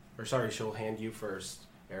Phileas... Or sorry, she'll hand you first,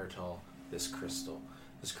 Eritol, this crystal.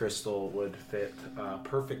 This crystal would fit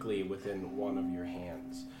perfectly within one of your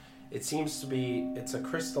hands. It seems to be... It's a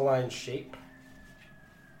crystalline shape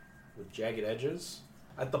with jagged edges.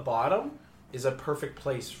 At the bottom is a perfect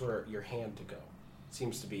place for your hand to go. It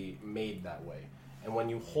seems to be made that way. And when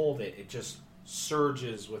you hold it, it just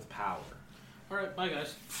surges with power. All right, bye,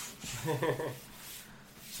 guys.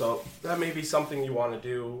 So that may be something you want to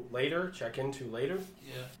do later, check into later.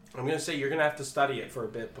 Yeah. I'm going to say you're going to have to study it for a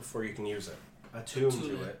bit before you can use it. Attune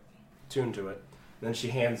to it. Tune to it. Then she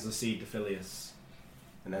hands the seed to Phileas.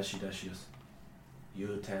 And as she does, she goes,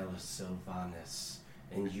 you tell Sylvanas,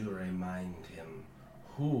 and you remind him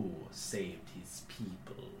who saved his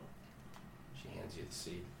people. She hands you the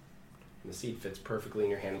seed. And the seed fits perfectly in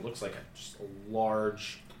your hand. It looks like just a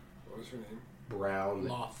large What was her name? brown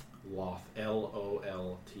Loth. Loth.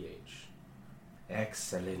 L-O-L-T-H.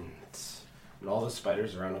 Excellent. And all the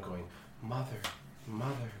spiders around are going, mother,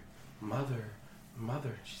 mother, mother,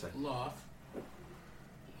 mother. She's like, Loth.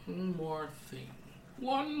 One more thing.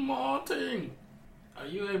 One more thing. Are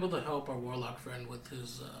you able to help our warlock friend with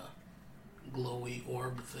his glowy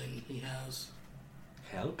orb thing he has?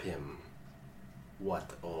 help him.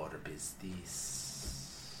 What orb is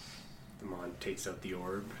this? Mon takes out the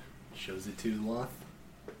orb, shows it to Loth.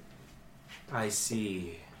 I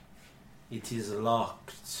see. It is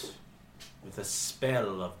locked with a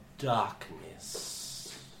spell of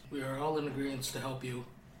darkness. We are all in agreement to help you,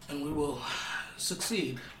 and we will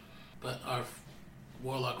succeed. But our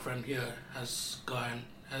warlock friend here has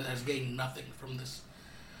gained nothing from this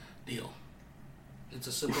deal. It's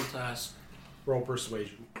a simple task. Roll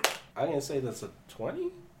persuasion. I'm going to say that's a 20?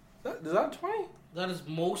 Is that 20? That is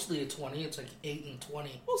mostly a 20. It's like 8 and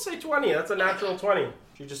 20. We'll say 20. That's a natural 20.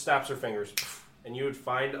 She just snaps her fingers. And you would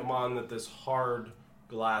find, Amon, that this hard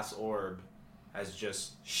glass orb has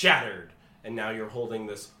just shattered. And now you're holding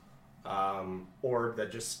this orb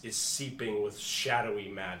that just is seeping with shadowy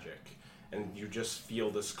magic. And you just feel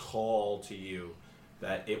this call to you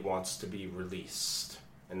that it wants to be released.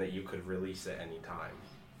 And that you could release it any time.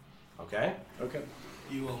 Okay? Okay.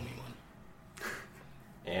 You owe me one.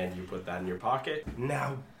 And you put that in your pocket.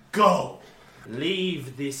 Now go!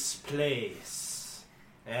 Leave this place.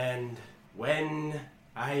 And when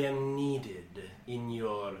I am needed in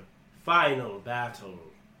your final battle,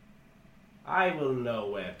 I will know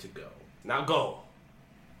where to go. Now go!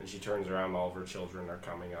 And she turns around, all of her children are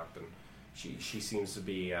coming up, and she seems to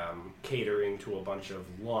be catering to a bunch of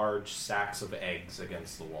large sacks of eggs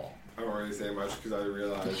against the wall. I don't really say much because I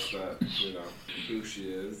realize that, who she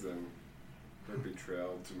is and her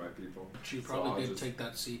betrayal to my people. She probably did take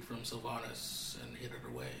that seed from Sylvanas and hid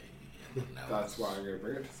it away. And now that's why I'm going to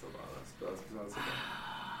bring it to Sylvanas. But that's okay.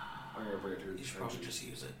 I'm going to bring it to her. You should probably just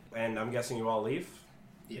use it. And I'm guessing you all leave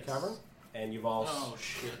the Yes. cavern? And you've all... Oh,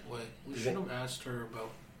 shit, wait. We should have asked her about...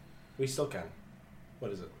 We still can.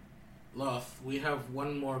 What is it? Luff, we have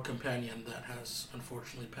one more companion that has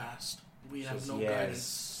unfortunately passed. We have no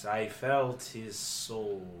guidance. Yes, I felt his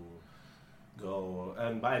soul go.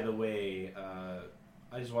 And by the way,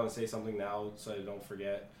 I just want to say something now so I don't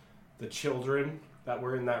forget. The children that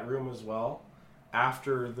were in that room as well,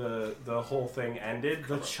 after the whole thing ended,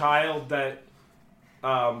 the child that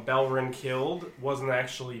Belrin killed wasn't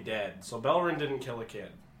actually dead. So Belrin didn't kill a kid.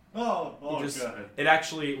 Oh, God. It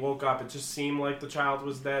actually woke up. It just seemed like the child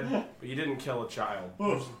was dead, but you didn't kill a child.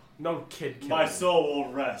 There's no kid killed. My soul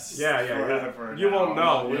will rest. Yeah. Forever. You won't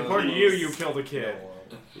know. Yeah, According to you, you killed a kid.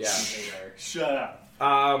 Yeah. Shut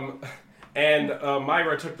up. And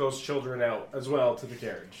Myra took those children out as well to the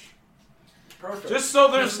carriage. Perfect. Just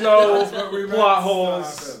so there's no That's what we meant plot to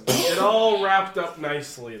holes. happen. It all wrapped up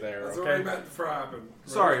nicely there. That's what Okay. we meant for happen. Right?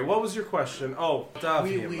 Sorry, what was your question? Oh, of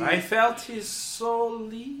him. I felt his soul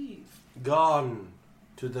leave. Gone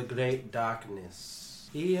to the great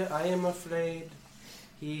darkness. I am afraid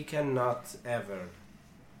he cannot ever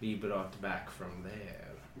be brought back from there.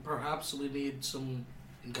 Perhaps we need some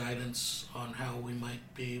guidance on how we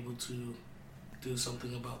might be able to do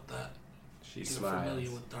something about that. She You're smiles.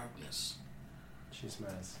 familiar with darkness. She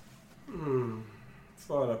smiles.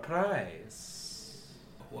 For a price,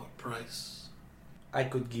 What price? I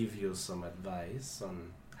could give you some advice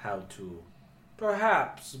on how to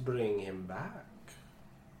perhaps bring him back.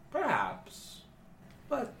 Perhaps.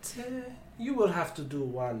 But you will have to do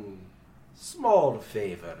one small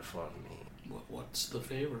favor for me. What's the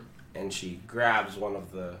favor? And she grabs one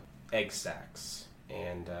of the egg sacs,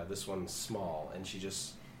 and this one's small, and she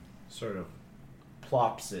just sort of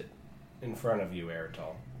plops it in front of you,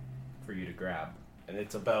 Eritol, for you to grab. And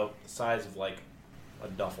it's about the size of like a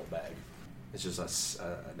duffel bag. It's just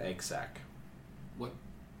an egg sac. What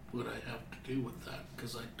would I have to do with that?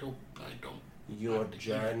 Because I don't. Your have to eat it.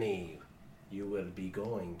 journey, you will be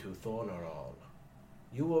going to Thornorol.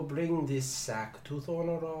 You will bring this sack to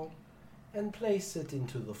Thornorol and place it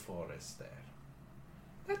into the forest there.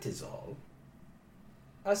 That is all.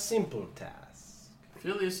 A simple task.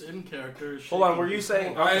 Phileas in character. is Hold on, shaking were you his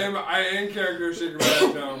saying... head. I in character shaking my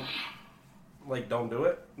head no. Like, don't do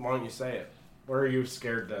it? Why don't you say it? Or are you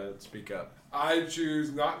scared to speak up? I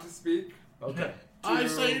choose not to speak Okay. I to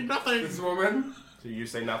say nothing. this woman. So you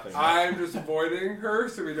say nothing. I'm just avoiding her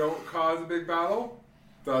so we don't cause a big battle.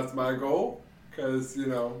 That's my goal. Because,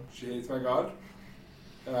 she hates my god.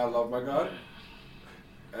 And I love my god.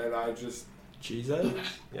 And I just... Jesus?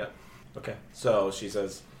 Yeah. Okay. So she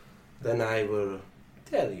says, then I will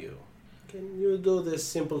tell you. Can you do this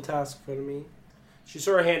simple task for me? She's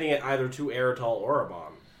sort of handing it either to Eritol or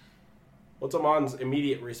Amon. What's Amon's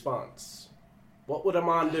immediate response? What would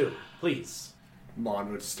Amon do? Please.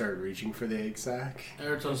 Mon would start reaching for the egg sac.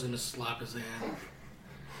 Eritol's gonna slap his hand.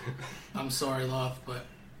 I'm sorry, Love, but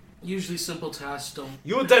usually simple tasks don't.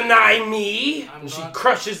 You deny me? I'm And she not-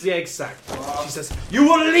 crushes the egg sac. She says, you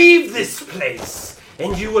will leave this place,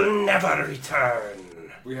 and you will never return.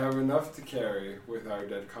 We have enough to carry with our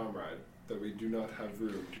dead comrade that we do not have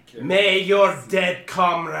room to carry. May your dead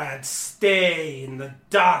comrades stay in the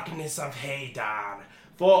darkness of Hadar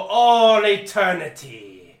for all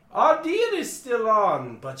eternity. Our deal is still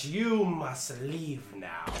on, but you must leave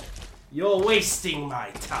now. You're wasting my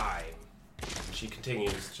time. She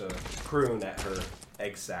continues to croon at her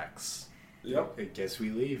egg sacs. Yep. I guess we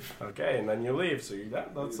leave. Okay, and then you leave. So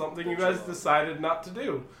that's something you guys decided not to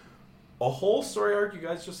do. A whole story arc you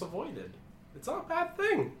guys just avoided. It's not a bad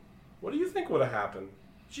thing. What do you think would have happened?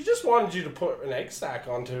 She just wanted you to put an egg sac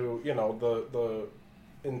onto, the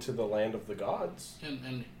into the land of the gods.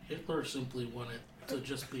 And Hitler simply wanted to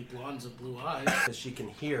just be blondes and blue eyes. Because she can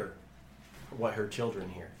hear what her children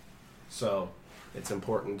hear. So it's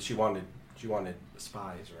important. She wanted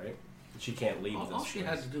spies, right? She can't leave this All she place.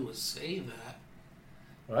 had to do was say that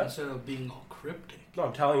What? instead of being all cryptic. No,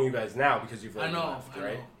 I'm telling you guys now because you've already I know, left, I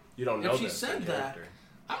right? know. You don't know If she this said in that, character.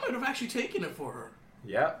 I might have actually taken it for her.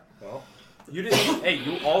 Yeah. Well, you didn't. Hey,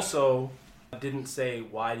 you also didn't say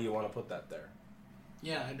why do you want to put that there,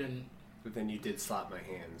 Yeah, I didn't. But then you did slap my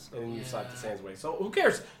hands. and then you Yeah. slapped his hands away. So who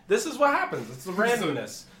cares? This is what happens. It's the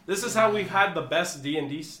randomness. This is how we've had the best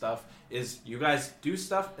D&D stuff. Is you guys do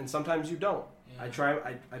stuff and sometimes you don't. Yeah.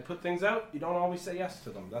 I put things out. You don't always say yes to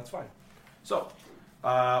them. That's fine. So,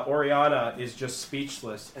 Oriana is just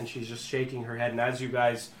speechless and she's just shaking her head. And as you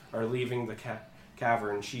guys are leaving the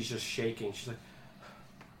cavern, she's just shaking. She's like,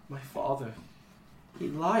 "My father, he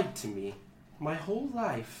lied to me my whole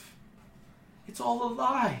life. It's all a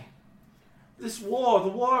lie. This war, the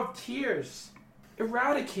War of Tears,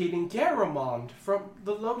 eradicating Garamond from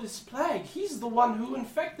the Lotus Plague. He's the one who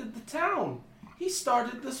infected the town. He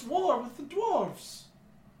started this war with the dwarves.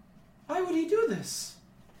 Why would he do this?"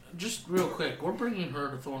 Just real quick, we're bringing her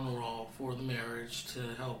to Thornwall for the marriage to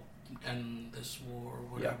help end this war or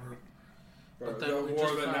whatever. But then the we war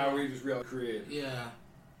just that found now out- we just really created. Yeah.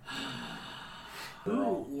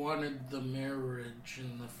 Who wanted the marriage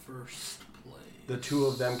in the first place? The two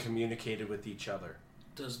of them communicated with each other.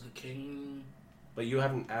 Does the king... But you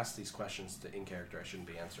haven't asked these questions in character. I shouldn't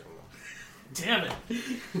be answering them. Damn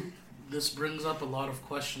it! This brings up a lot of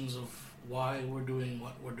questions of why we're doing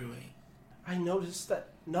what we're doing. I noticed that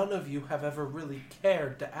none of you have ever really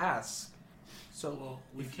cared to ask. So, Well,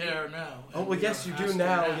 we care now. oh, and well, we yes, are you do asking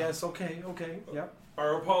now. Yes, okay, yep.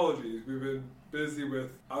 Our apologies. We've been busy with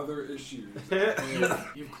other issues.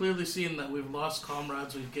 You've clearly seen that we've lost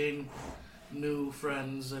comrades, we've gained new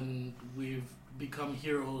friends, and we've become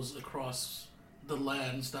heroes across the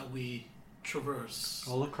lands that we traverse.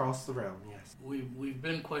 All across the realm, yes. We've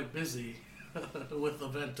been quite busy with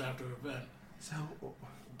event after event, So,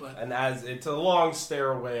 but and as it's a long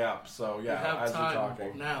stairway up, so we yeah, have as you're time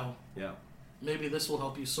talking, now. yeah. Maybe this will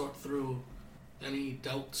help you sort through any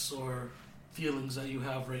doubts or feelings that you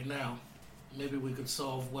have right now. Maybe we could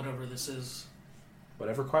solve whatever this is.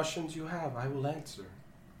 Whatever questions you have, I will answer.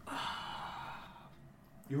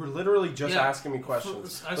 You were literally just Yeah. asking me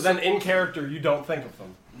questions, I but then said- in character, you don't think of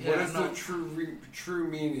them. What Yeah, is no. the true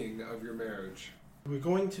meaning of your marriage? We're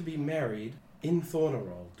going to be married in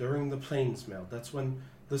Thornarol during the Plains Meld. That's when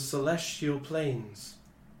the celestial planes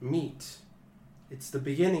meet. It's the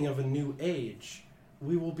beginning of a new age.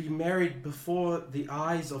 We will be married before the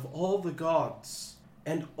eyes of all the gods,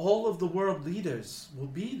 and all of the world leaders will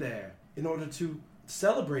be there in order to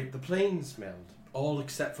celebrate the Plains Meld. All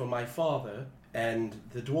except for my father and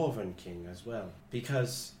the Dwarven King as well,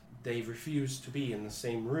 because they refuse to be in the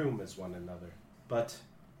same room as one another. But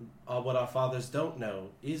what our fathers don't know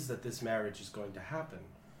is that this marriage is going to happen.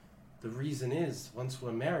 The reason is, once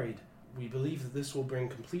we're married, we believe that this will bring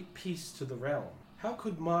complete peace to the realm. How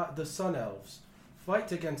could the Sun Elves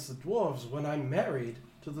fight against the dwarves when I'm married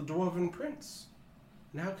to the Dwarven Prince?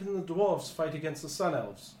 And how can the dwarves fight against the Sun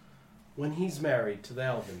Elves when he's married to the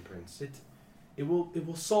Elven Prince? It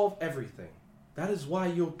will solve everything. That is why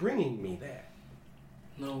you're bringing me there.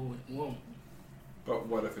 No, it won't. But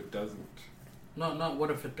what if it doesn't? Not what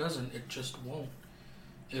if it doesn't, it just won't.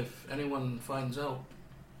 If anyone finds out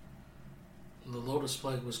the Lotus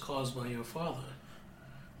Plague was caused by your father,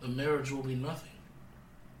 the marriage will be nothing.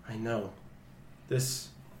 I know. This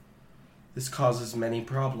causes many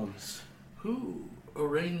problems. Who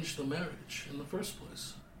arranged the marriage in the first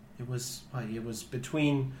place? It was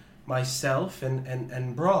between myself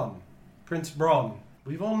and Braun, Prince Braun.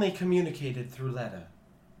 We've only communicated through letter,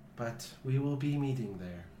 but we will be meeting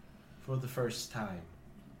there for the first time.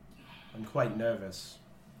 I'm quite nervous.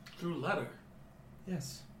 Through letter.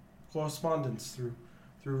 Yes, correspondence through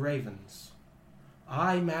ravens.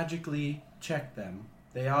 I magically checked them.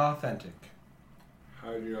 They are authentic.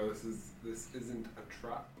 How do you know this isn't a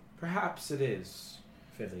trap? Perhaps it is,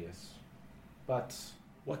 Phileas. But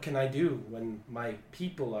what can I do when my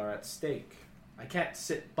people are at stake? I can't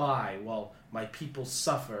sit by while my people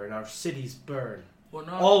suffer and our cities burn. We're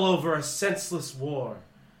not. All over a senseless war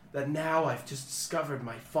that now I've just discovered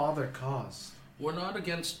my father caused. We're not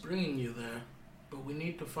against bringing you there, but we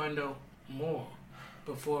need to find out more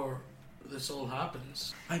before this all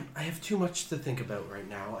happens. I have too much to think about right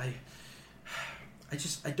now.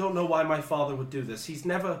 I don't know why my father would do this. He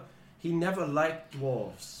never liked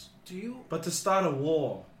dwarves. Do you But to start a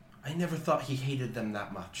war, I never thought he hated them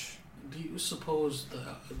that much. suppose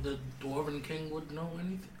the Dwarven King would know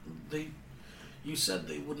anything? You said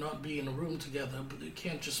they would not be in a room together, but it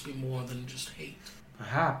can't just be more than just hate.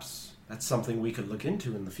 Perhaps that's something we could look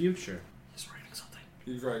into in the future. He's writing something.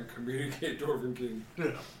 He's right. Communicate, Dwarven King.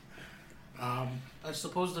 I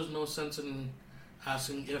suppose there's no sense in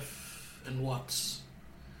asking if and what's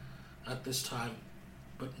at this time,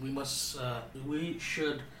 but we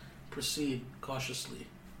should proceed cautiously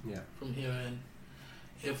Yeah. from here in.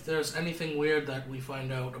 If there's anything weird that we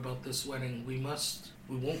find out about this wedding, we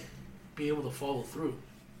won't be able to follow through.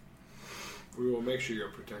 We will make sure you're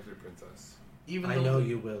protected, Princess. Even I though know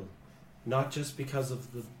you will. Not just because of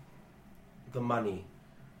the money.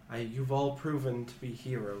 You've all proven to be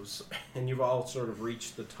heroes, and you've all sort of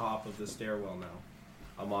reached the top of the stairwell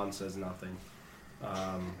now. Amon says nothing.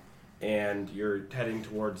 And you're heading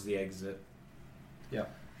towards the exit. Yeah.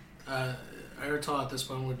 Eritol at this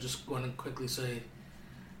point would just going to quickly say,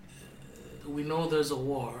 we know there's a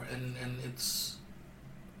war, and it's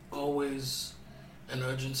always an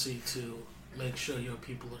urgency to make sure your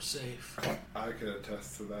people are safe. I can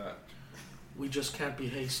attest to that. We just can't be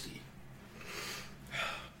hasty.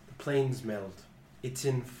 The plains melt. It's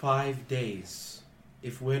in 5 days.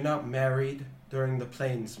 If we're not married during the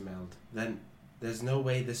plains melt, then there's no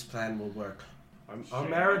way this plan will work. Our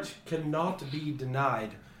marriage cannot be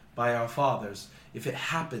denied by our fathers. If it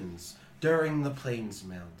happens during the plains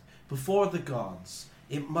melt, before the gods,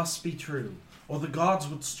 it must be true, or the gods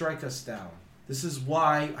would strike us down. This is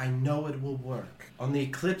why I know it will work. On the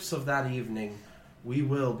eclipse of that evening, we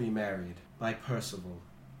will be married by Percival,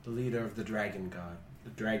 the leader of the Dragon Guard.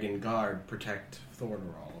 The Dragon Guard protect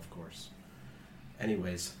Thornarol, of course.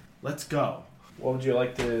 Anyways, let's go. What would you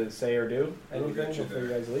like to say or do? We'll Anything get you before you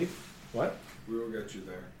there. guys leave? What? We will get you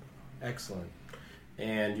there. Excellent.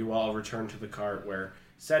 And you all return to the cart where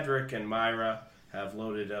Cedric and Myra have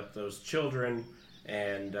loaded up those children,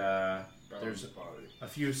 and there's body. a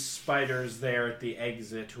few spiders there at the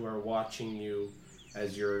exit who are watching you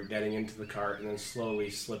as you're getting into the cart and then slowly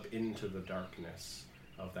slip into the darkness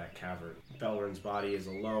of that cavern. Belrin's body is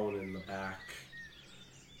alone in the back,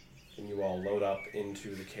 and you all load up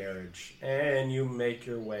into the carriage, and you make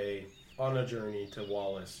your way on a journey to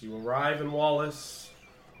Wallace. You arrive in Wallace,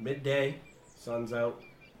 midday, sun's out.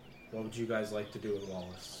 What would you guys like to do in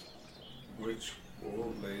Wallace? Which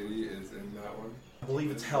old lady is in that one? I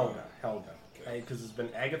believe it's Helga. Because it's been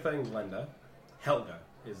Agatha and Glenda. Helga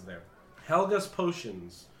is there. Helga's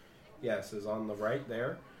Potions, yes, is on the right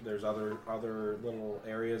there. There's other little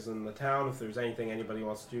areas in the town. If there's anything anybody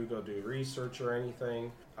wants to do, go do research or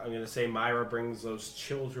anything. I'm going to say Myra brings those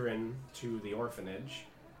children to the orphanage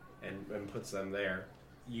and puts them there.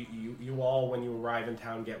 You all, when you arrive in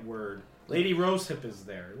town, get word. Lady Rosehip is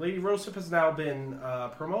there. Lady Rosehip has now been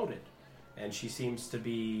promoted, and she seems to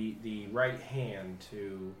be the right hand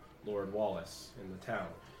to Lord Wallace in the town.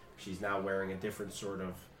 She's now wearing a different sort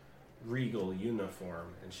of regal uniform,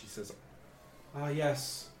 and she says, "Ah,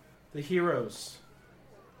 yes, the heroes.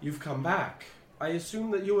 You've come back. I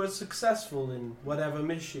assume that you were successful in whatever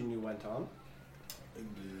mission you went on."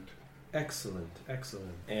 Indeed. Excellent,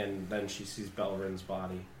 excellent. And then she sees Belrin's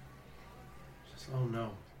body. She says, "Oh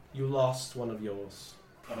no, you lost one of yours."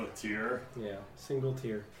 Oh, tear. Yeah, single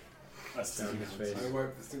tear That's down his face. I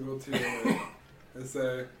wipe the single tear and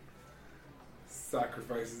say,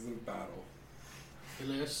 sacrifices of battle.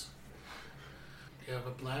 Elias, do you have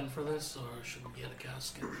a plan for this, or should we get a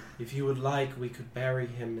casket? If you would like, we could bury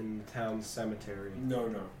him in the town cemetery. No.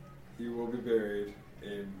 He will be buried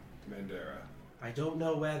in Mandara. I don't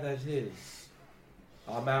know where that is.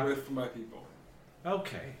 I'm out. With my people.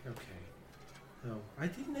 Okay. No, I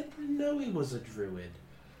didn't know he was a druid,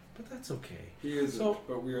 but that's okay. He isn't, So-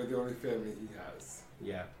 but we are the only family he has.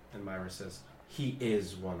 Yeah, and Myra says, he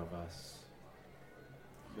is one of us.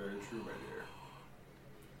 Very true, my dear.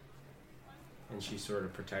 And she's sort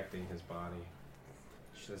of protecting his body.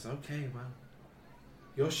 She says, okay, well,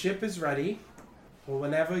 your ship is ready for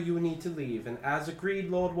whenever you need to leave. And as agreed,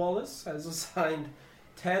 Lord Wallace has assigned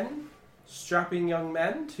 10 strapping young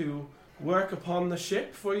men to work upon the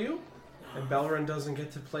ship for you. And Belrin doesn't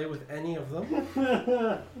get to play with any of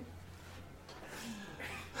them.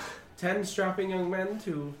 10 strapping young men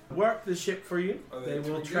to work the ship for you. Are They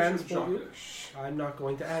will Twinkish or transport you. Jockish? I'm not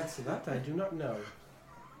going to answer that. I do not know.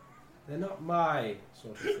 They're not my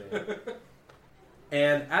sort of thing.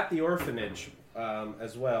 And at the orphanage,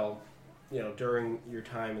 as well, during your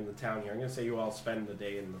time in the town here, I'm going to say you all spend the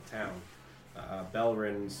day in the town.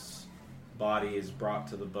 Belrin's body is brought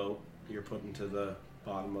to the boat. You're put into the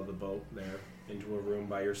bottom of the boat there, into a room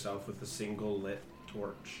by yourself with a single lit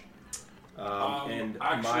torch. And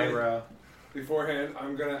actually- Myra... Beforehand,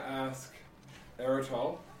 I'm going to ask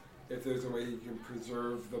Eritol if there's a way he can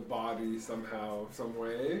preserve the body somehow, some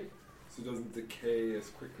way, so it doesn't decay as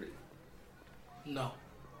quickly. No.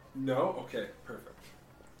 No? Okay, perfect.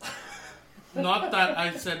 Not that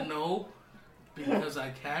I said no because I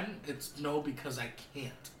can. It's no because I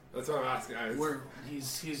can't. That's what I'm asking.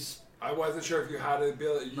 He's I wasn't sure if you had the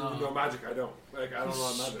ability. You No. know magic. I don't. I don't know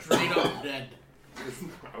he's magic. straight up dead.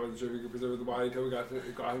 I wasn't sure if we could preserve the body until we got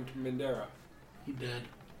him to Mindera. He dead.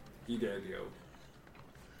 He did, yo.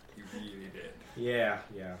 He really did. Yeah.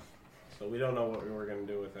 So we don't know what we were going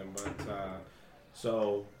to do with him, but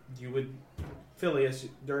so you would, Phileas,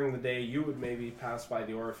 during the day, you would maybe pass by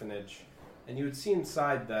the orphanage, and you would see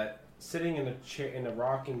inside that sitting in a chair, in a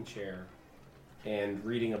rocking chair, and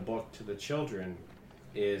reading a book to the children,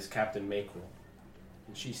 is Captain Makel,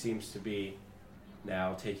 and she seems to be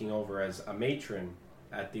now taking over as a matron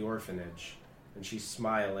at the orphanage, and she's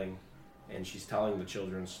smiling, and she's telling the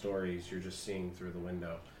children stories you're just seeing through the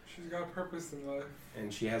window. She's got a purpose in life.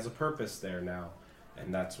 And she has a purpose there now.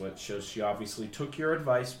 And that's what shows she obviously took your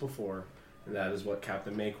advice before. And that is what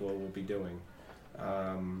Captain Makel will be doing.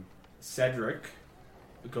 Cedric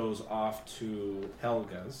goes off to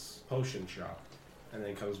Helga's potion shop. And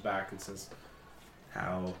then comes back and says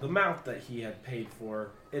how the mount that he had paid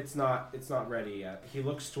for, it's not ready yet. He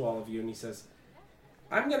looks to all of you and he says,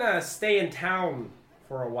 I'm going to stay in town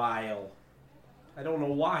for a while. I don't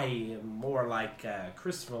know why, I'm more like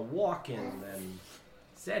Christopher Walken than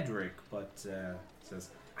Cedric, but says,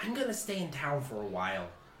 I'm going to stay in town for a while.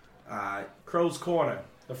 Crow's Corner,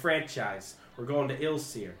 the franchise, we're going to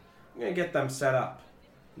Ilseer. I'm going to get them set up.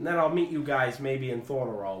 And then I'll meet you guys maybe in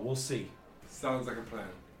Thornerall. We'll see. Sounds like a plan.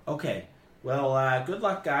 Okay, well, good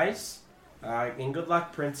luck, guys. And good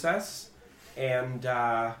luck, Princess. And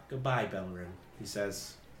goodbye, Belrin, he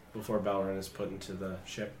says, before Belrin is put into the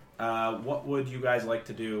ship. What would you guys like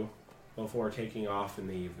to do before taking off in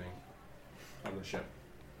the evening on the ship?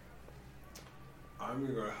 I'm going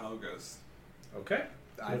to go to Helga's. Okay.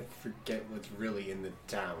 I forget what's really in the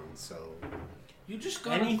town, so... You just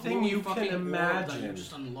got Anything a glowing you can fucking orb imagine. that you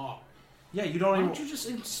just unlocked. Yeah, you don't Why even... don't you just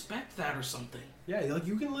inspect that or something? Yeah, like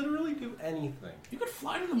you can literally do anything. You could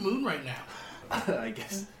fly to the moon right now. I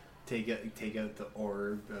guess take out the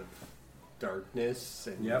orb of darkness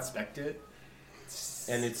and Yep. inspect it.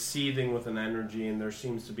 And it's seething with an energy, and there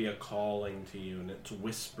seems to be a calling to you, and it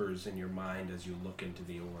whispers in your mind as you look into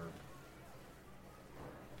the orb.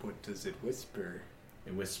 What does it whisper?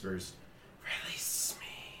 It whispers, release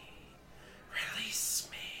me, release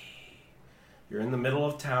me. You're in the middle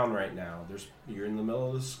of town right now. You're in the middle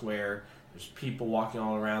of the square. There's people walking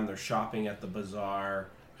all around. They're shopping at the bazaar.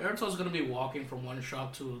 Naruto's gonna be walking from one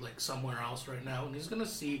shop to like somewhere else right now, and he's gonna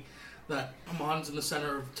see that Amon's in the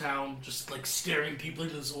center of town, just like staring deeply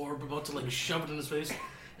into this orb, about to like shove it in his face,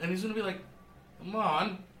 and he's gonna be like,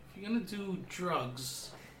 Amon, if you're gonna do drugs,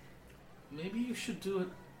 maybe you should do it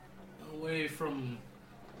away from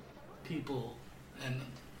people and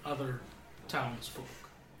other townsfolk.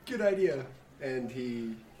 Good idea. And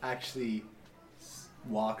he actually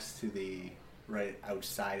walks to the right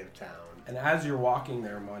outside of town. And as you're walking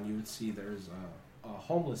there, Mon, you would see there's a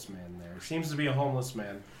homeless man there. Seems to be a homeless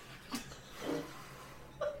man.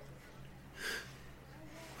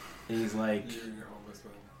 And he's like, You're your homeless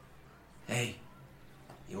man. hey,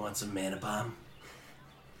 you want some mana bomb?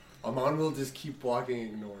 Amon will just keep walking and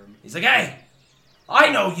ignore him. He's like, hey,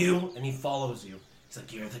 I know you. And he follows you. He's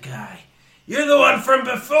like, you're the guy. You're the one from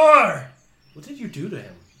before. What did you do to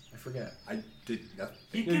him? I forget. I did nothing.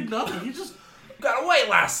 He did nothing. He just Got away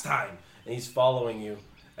last time. And he's following you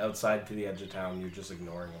outside to the edge of town. You're just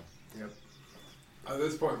ignoring him. Yep. At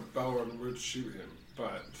this point, Belron would shoot him,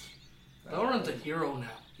 but Belron's a hero now.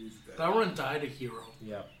 he's dead. Belron died a hero.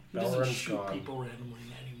 Yep. He doesn't Belron's shoot gone. people randomly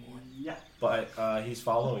anymore. Yeah. But he's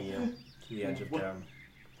following you to the edge of town.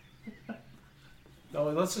 No,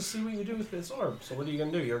 let's just see what you do with this orb. So what are you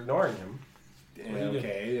going to do? You're ignoring him. What do you do?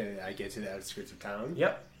 Okay, I get to the outskirts of town.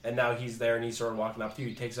 Yep. And now he's there and he's sort of walking up to you.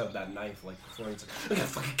 He takes out that knife like before. He's like, I'm going to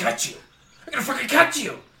fucking cut you. I'm going to fucking cut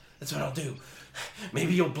you. That's what I'll do.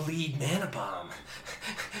 Maybe you'll bleed mana bomb.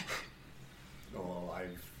 Well,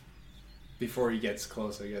 before he gets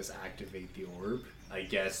close, I guess activate the orb. I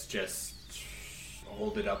guess just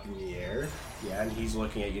hold it up in the air. Yeah, and he's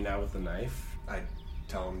looking at you now with the knife. I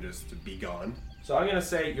tell him just to be gone. So I'm going to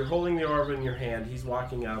say you're holding the orb in your hand. He's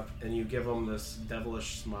walking up, and you give him this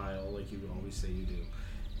devilish smile like you always say you do.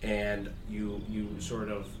 And you sort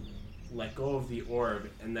of let go of the orb,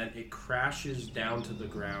 and then it crashes down to the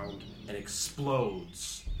ground and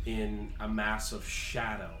explodes in a mass of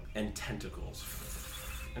shadow and tentacles.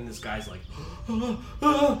 And this guy's like, ah,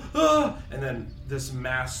 ah, ah. And then this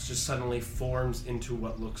mass just suddenly forms into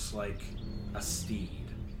what looks like a steed,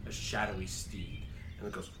 a shadowy steed. And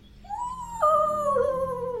it goes,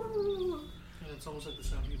 And it's almost like the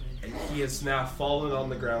sound you made. and he is now fallen on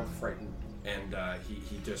the ground frightened. And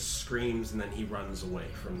he just screams, and then he runs away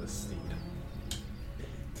from the steed.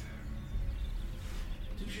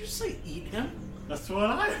 Did Did you say eat him? That's what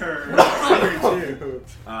I heard. too.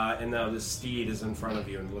 And now this steed is in front of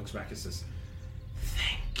you and looks back and says,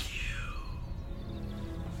 "Thank you."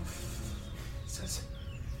 He says,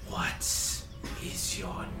 "What is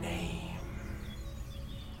your name?"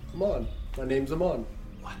 Amon. My name's Amon.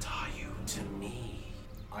 "What are you to me?"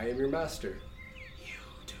 I am your master. "You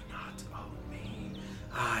do not own me.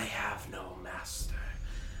 I have no master.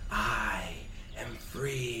 I am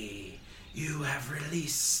free. You have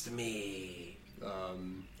released me."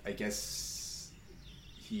 I guess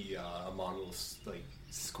Amon will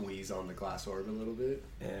squeeze on the glass orb a little bit.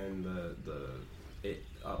 And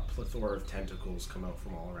a plethora of tentacles come out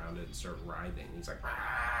from all around it and start writhing. He's like,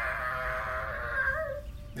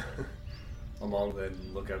 Amon will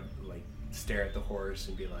then look up, stare at the horse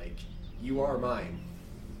and be like, "You are mine."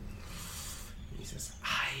 he says,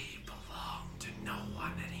 "I belong to no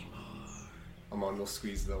one anymore." Amon will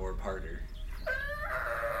squeeze the orb harder.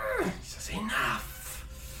 He says, "Enough.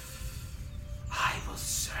 I will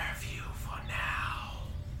serve you for now,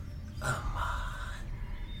 Amon."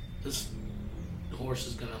 The horse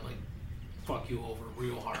is gonna fuck you over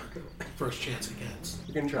real hard. First chance it gets.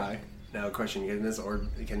 You can try. Now, a question: Can this orb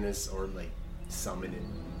summon it,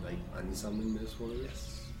 unsummon this orb?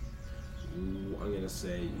 Yes. I'm gonna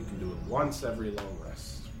say you can do it once every long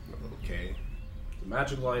rest. Okay. The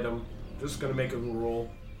magical item, just gonna make a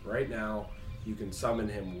rule right now. You can summon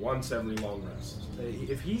him once every long rest.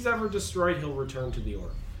 If he's ever destroyed, he'll return to the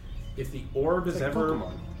orb. If the orb is ever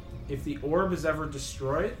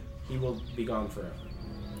destroyed, he will be gone forever.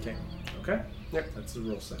 Okay. Okay? Yep. That's the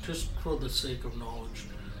rule set. Just for the sake of knowledge,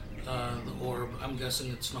 the orb, I'm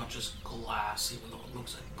guessing it's not just glass, even though it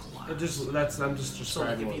looks like glass. I'm just So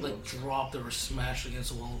describing if what you it looks dropped it or smashed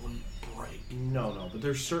against the wall, it wouldn't break. No, but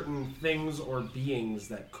there's certain things or beings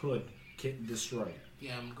that could destroy it.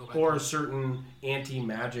 Yeah, I'm gonna go back. Or certain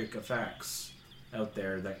anti-magic effects out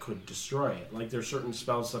there that could destroy it. Like there's certain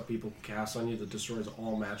spells that people cast on you that destroys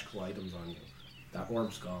all magical items on you. That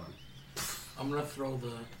orb's gone. I'm gonna throw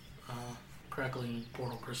the crackling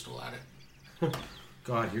portal crystal at it.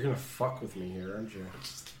 God, you're gonna fuck with me here, aren't you?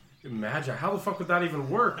 Imagine, how the fuck would that even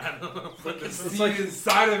work? I don't know. Put the seed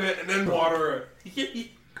inside of it and then water it.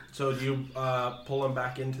 So do you pull him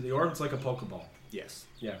back into the orb? It's like a Pokeball. Yes.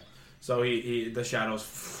 Yeah. So the shadows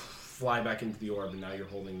fly back into the orb, and now you're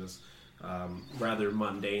holding this rather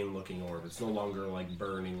mundane-looking orb. It's no longer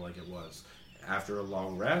burning like it was. After a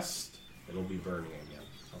long rest, it'll be burning again.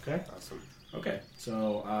 Okay? Awesome. Okay.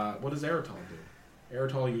 So what does Eritol do?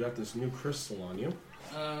 Eritol, you got this new crystal on you.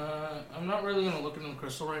 I'm not really gonna look into the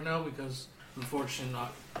crystal right now because, unfortunately,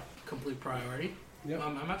 not complete priority. Yep.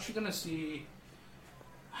 I'm actually gonna see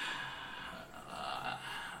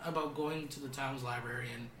about going to the town's library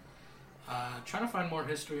and trying to find more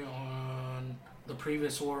history on the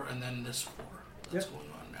previous war and then this war that's going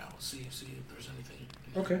on now. See if there's anything.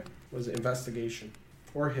 Okay. Was it investigation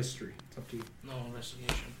or history? It's up to you. No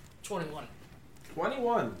investigation. 21.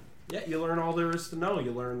 21. Yeah, you learn all there is to know.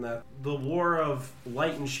 You learn that the War of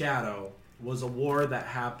Light and Shadow was a war that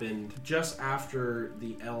happened just after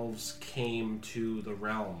the elves came to the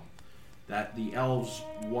realm. That the elves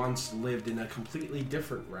once lived in a completely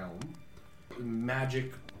different realm.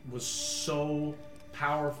 Magic was so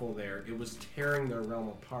powerful there, it was tearing their realm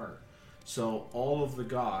apart. So all of the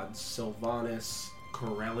gods, Sylvanas,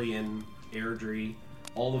 Corellian, Airdrie,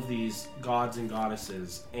 all of these gods and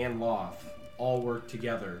goddesses, and Loth, all worked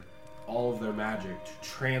together, all of their magic, to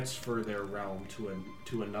transfer their realm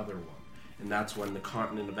to another one. And that's when the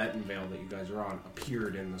continent of Etenvale that you guys are on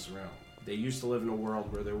appeared in this realm. They used to live in a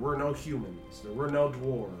world where there were no humans, there were no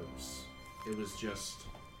dwarves, it was just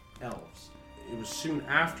elves. It was soon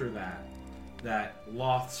after that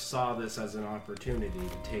Loth saw this as an opportunity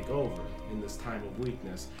to take over in this time of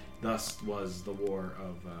weakness. Thus was the War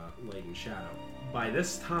of Light and Shadow. By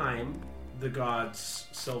this time, the gods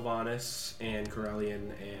Sylvanas and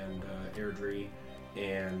Corellian and Airdrie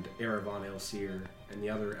and Erevan Elsir and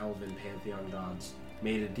the other elven pantheon gods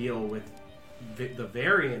made a deal with the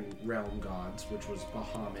Varian realm gods, which was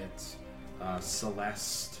Bahamut,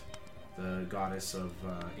 Celeste, the goddess of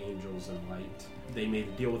angels and light. They made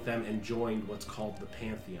a deal with them and joined what's called the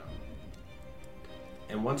Pantheon.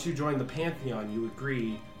 And once you join the Pantheon, you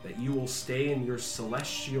agree that you will stay in your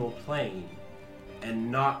celestial plane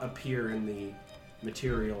and not appear in the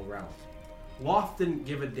material realm. Loth didn't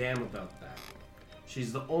give a damn about that.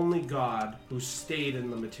 She's the only god who stayed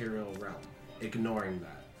in the material realm, ignoring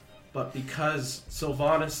that. But because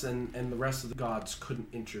Sylvanas and the rest of the gods couldn't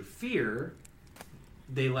interfere,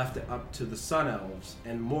 they left it up to the Sun Elves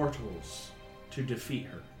and mortals to defeat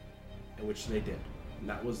her, in which they did. And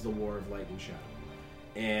that was the War of Light and Shadow.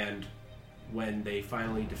 And when they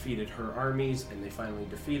finally defeated her armies and they finally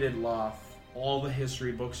defeated Loth, all the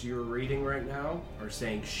history books you're reading right now are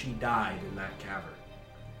saying she died in that cavern.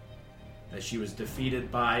 That she was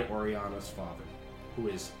defeated by Oriana's father, who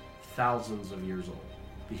is thousands of years old,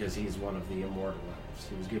 because he's one of the immortal elves.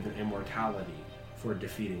 He was given immortality for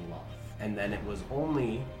defeating Loth. And then it was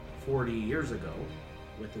only 40 years ago,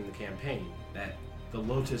 within the campaign, that the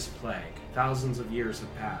Lotus Plague, thousands of years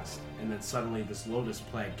have passed, and then suddenly this Lotus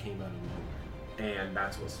Plague came out of nowhere. And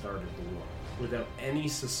that's what started the war. Without any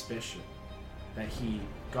suspicion that he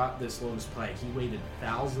got this Lotus Plague, he waited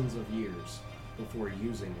thousands of years before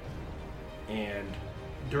using it. And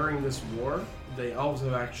during this war, the elves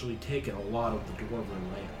have actually taken a lot of the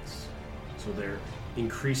Dwarven lands. So they're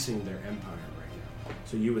increasing their empire right now.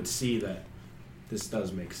 So you would see that this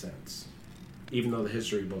does make sense. Even though the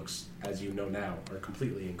history books, as you know now, are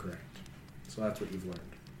completely incorrect. So that's what you've learned.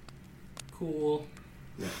 Cool.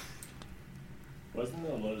 Yeah. Wasn't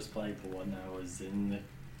the Lotus Plague the one that was in the...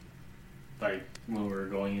 Like, when we were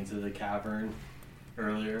going into the cavern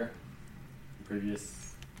earlier? Previous...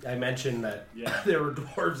 I mentioned that Yeah. there were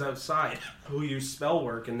dwarves outside who used spell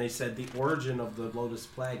work, and they said the origin of the Lotus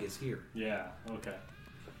Plague is here. Yeah, okay.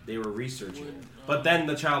 They were researching it. Would, But then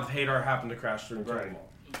the Child of Hadar happened to crash through and kill Right. them all.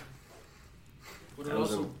 Would it That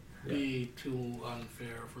was also yeah. be too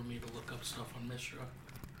unfair for me to look up stuff on Mishra?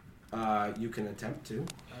 You can attempt to.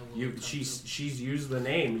 I will attempt She's used the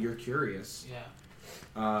name. You're curious. to.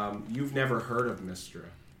 Yeah. You've never heard of Mistra.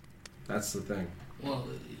 That's the thing. Well,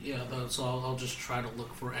 yeah. So I'll just try to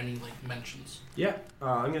look for any like mentions. Yeah,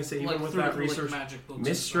 I'm gonna say even Like with through, that through, like, research, magic books and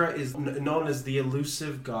Mistra stuff. is known as the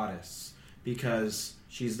elusive goddess because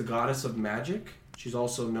she's the goddess of magic. She's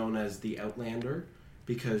also known as the Outlander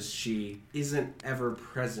because she isn't ever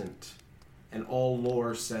present, and all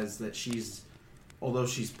lore says that although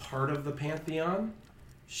she's part of the Pantheon,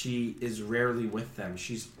 she is rarely with them.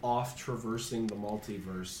 She's off traversing the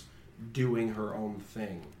multiverse, doing her own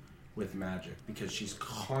thing with magic because she's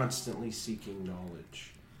constantly seeking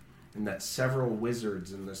knowledge. And that several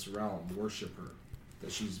wizards in this realm worship her.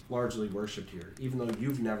 That she's largely worshipped here, even though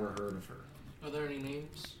you've never heard of her. Are there any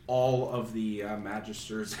names? All of the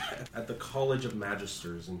magisters at the College of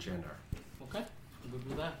Magisters in Chandar. Okay, we'll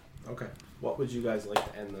do that. Okay. What would you guys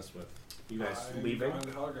like to end this with? You guys leaving?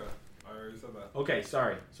 I'm Helga. I already said that. Okay,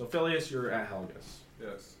 sorry. So Phileas, you're at Helga's.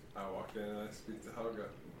 Yes. I walked in and I speak to Helga.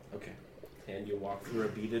 Okay. And you walk through a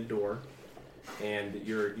beaded door, and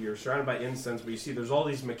you're surrounded by incense, but you see there's all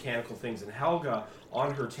these mechanical things. And Helga,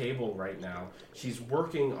 on her table right now, she's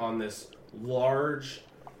working on this large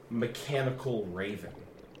mechanical raven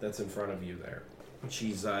that's in front of you there.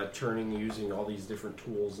 She's turning using all these different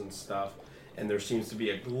tools and stuff, and there seems to be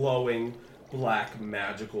a glowing black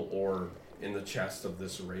magical orb in the chest of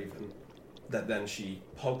this raven that then she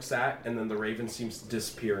pokes at, and then the raven seems to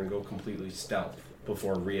disappear and go completely stealth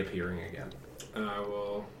before reappearing again. And I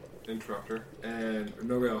will interrupt her. And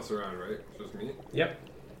nobody else around, right? Just me? Yep.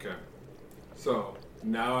 Okay. So,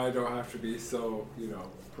 now I don't have to be so,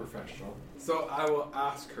 professional. So I will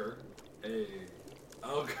ask her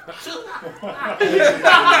oh god.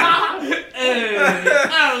 Hey,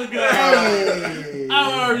 Helga!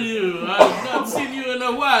 How are you? I've not seen you in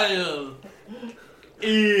a while.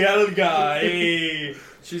 Hey, Helga, hey.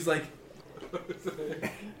 She's like,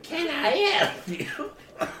 Can I help you?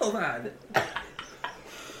 hold on.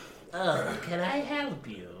 Oh, can I help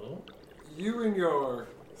you? You and your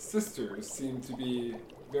sisters seem to be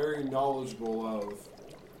very knowledgeable of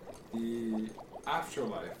the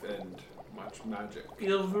afterlife and much magic.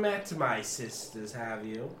 You've met my sisters, have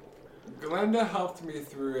you? Glenda helped me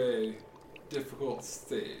through a difficult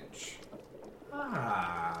stage.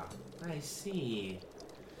 Ah, I see.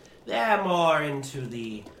 They're more into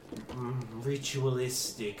the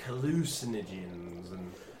ritualistic hallucinogens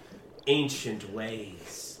and ancient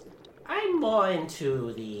ways. I'm more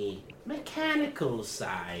into the mechanical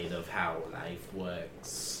side of how life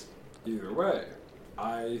works. Either way,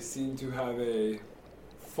 I seem to have a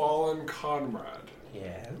fallen comrade.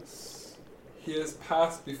 Yes? He has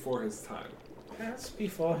passed before his time. That's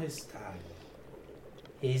before his time.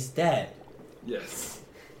 He's dead. Yes.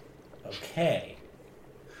 Okay.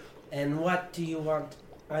 And what do you want?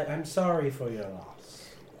 I'm sorry for your loss.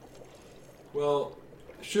 Well,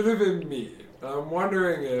 should have been me. I'm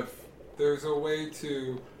wondering if there's a way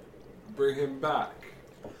to bring him back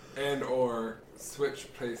and or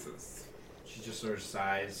switch places. She just sort of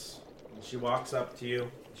sighs. And she walks up to you.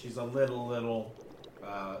 She's a little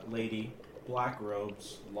lady. Black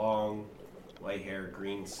robes, long white hair,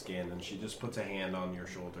 green skin, and she just puts a hand on your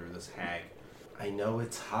shoulder, this hag. I know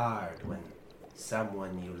it's hard when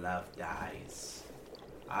someone you love dies.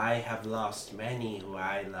 I have lost many who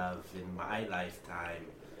I love in my lifetime,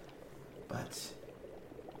 but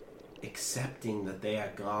accepting that they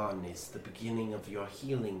are gone is the beginning of your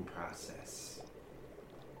healing process.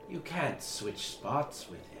 You can't switch spots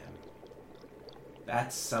with him.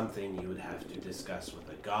 That's something you would have to discuss with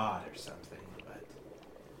a god or something, but...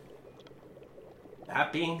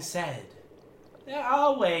 That being said, there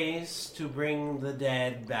are ways to bring the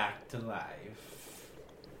dead back to life.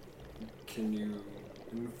 Can you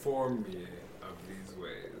inform me of these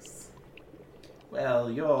ways?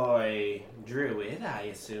 Well, you're a druid, I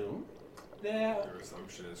assume. Your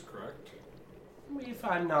assumption is correct. If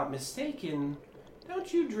I'm not mistaken,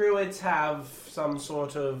 don't you druids have some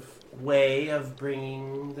sort of way of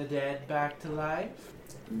bringing the dead back to life?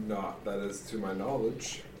 Not that is to my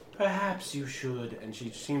knowledge. Perhaps you should. And she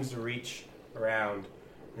seems to reach around,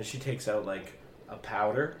 and she takes out like a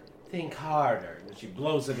powder. Think harder, and she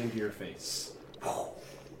blows it into your face.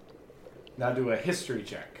 Now do a history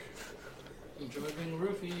check. Enjoy being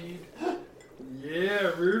roofied.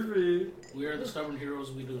 Yeah, roofie. We are the stubborn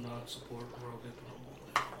heroes. We do not support rogue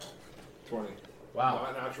economic. 20. Wow.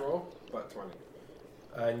 Not natural, but 20.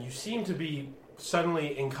 And you seem to be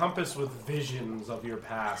suddenly encompassed with visions of your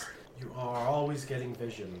past. You are always getting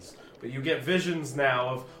visions. But you get visions now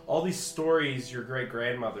of all these stories your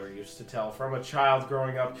great-grandmother used to tell. From a child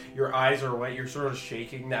growing up, your eyes are wet, you're sort of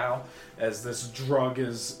shaking now as this drug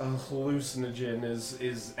is, a hallucinogen,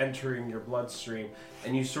 is entering your bloodstream.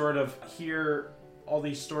 And you sort of hear all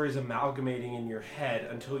these stories amalgamating in your head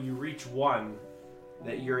until you reach one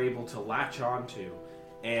that you're able to latch onto.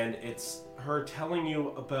 And it's her telling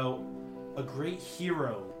you about a great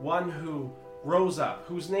hero, one who rose up,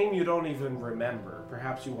 whose name you don't even remember.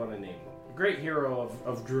 Perhaps you want to name him. A great hero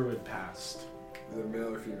of druid past. Is it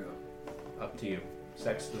male or female? Up to you.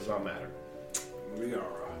 Sex does not matter.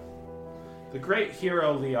 Liara. The great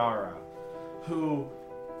hero Liara, who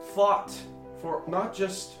fought for not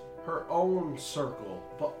just her own circle,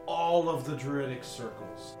 but all of the druidic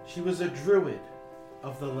circles. She was a druid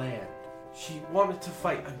of the land. She wanted to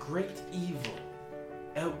fight a great evil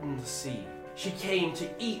out in the sea. She came to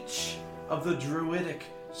each of the druidic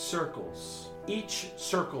circles. Each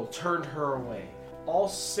circle turned her away. All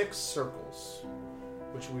 6 circles,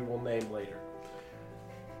 which we will name later,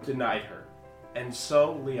 denied her. And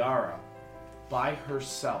so Liara, by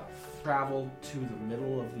herself, traveled to the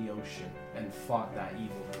middle of the ocean and fought that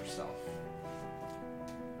evil herself.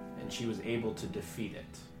 And she was able to defeat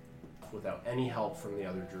it without any help from the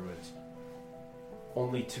other druids,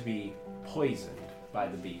 only to be poisoned by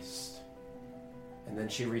the beast. And then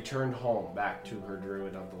she returned home back to her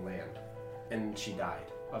druid of the land, and she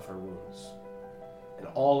died of her wounds. And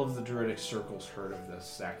all of the druidic circles heard of this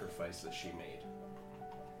sacrifice that she made.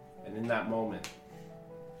 And in that moment,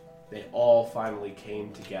 they all finally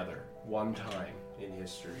came together one time in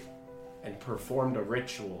history and performed a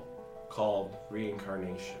ritual called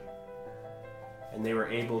reincarnation. And they were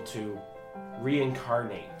able to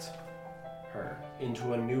reincarnate her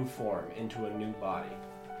into a new form, into a new body,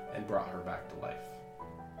 and brought her back to life.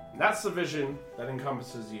 And that's the vision that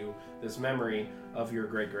encompasses you, this memory of your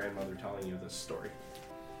great-grandmother telling you this story.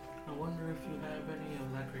 I wonder if you have any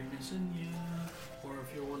of that greatness in you, or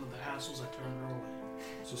if you're one of the assholes that turned her away.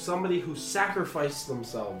 So somebody who sacrificed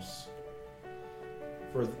themselves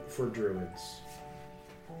for druids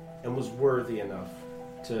and was worthy enough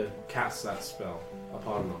to cast that spell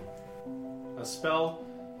upon them. A spell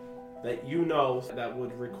that you know that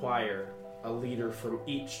would require a leader from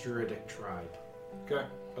each druidic tribe. Okay.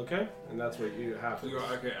 Okay? And that's what you have. So you go,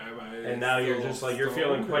 okay, am I And now you're still just like, you're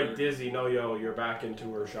feeling stoned, quite or- dizzy. No, you're back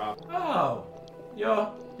into her shop. Oh,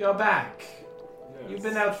 you're back. Yes. You've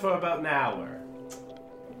been out for about an hour.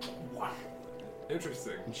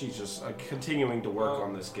 Interesting. And she's just continuing to work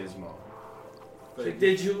on this gizmo. Thank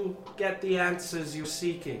Did you get the answers you're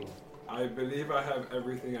seeking? I believe I have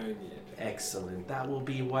everything I need. Excellent. That will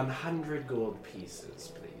be 100 gold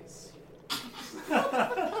pieces, please.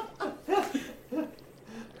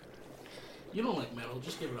 You don't like metal,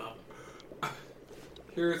 just give it up.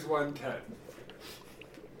 Here's 110.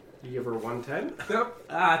 You give her 110?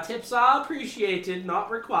 Yep. Tips are appreciated,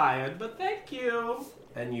 not required, but thank you.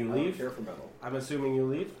 And you I don't leave? care for metal. I'm assuming you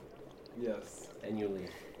leave? Yes. And you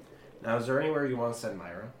leave. Now, is there anywhere you want to send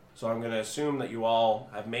Myra? So I'm going to assume that you all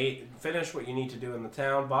have finished what you need to do in the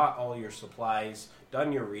town, bought all your supplies,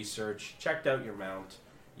 done your research, checked out your mount.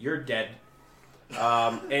 You're dead.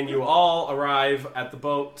 And you all arrive at the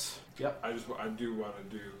boat. Yep. I do want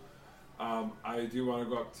to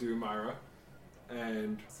go up to Myra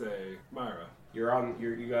and say, Myra.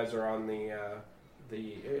 You guys are on the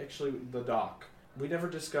dock. We never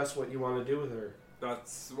discussed what you want to do with her.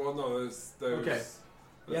 That's well, no. There's Okay. that's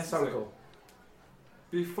Yes, the thing. Uncle.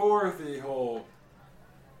 Before the whole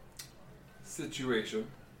situation,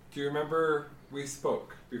 do you remember we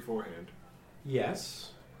spoke beforehand?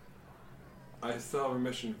 Yes. I still have a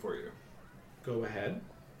mission for you. Go ahead.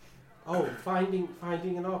 Oh, finding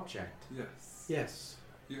an object. Yes. Yes.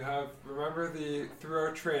 You have through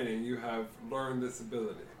our training you have learned this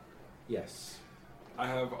ability. Yes. I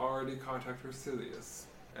have already contacted Rosilius,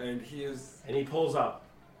 and he is And he pulls up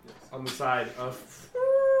yes. on the side of.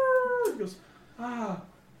 He goes,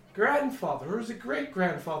 grandfather, or is it great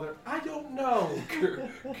grandfather? I don't know.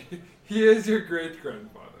 He is your great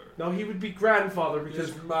grandfather. No, he would be grandfather He because.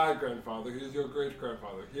 is my grandfather. He is your great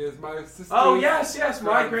grandfather. He is my sister. Oh yes,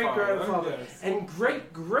 my great grandfather, grandfather yes. and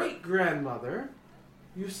great great grandmother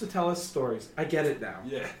used to tell us stories. I get it now.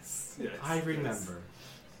 Yes. Yes. I yes. remember.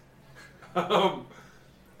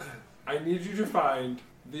 I need you to find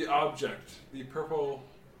the object, the purple,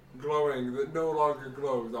 glowing, that no longer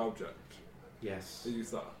glows object Yes. that you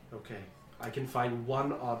saw. Okay. I can find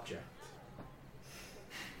one object.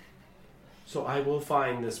 So I will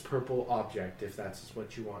find this purple object if that's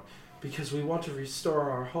what you want. Because we want to restore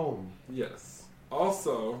our home. Yes.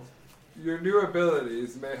 Also, your new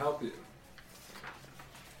abilities may help you.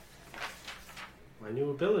 My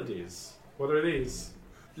new abilities. What are these?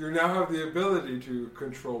 You now have the ability to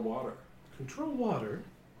control water. Control water.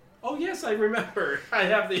 Oh yes, I remember. I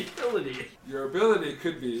have the ability. Your ability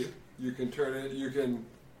could be you can turn it.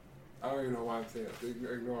 I don't even know why I'm saying it.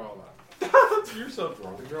 Ignore all that. You're so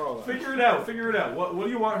wrong. Ignore all that. Figure it out. Figure it out. What do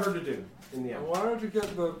you want her to do in the end? Why don't you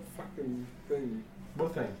get the fucking thing?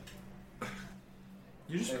 What thing?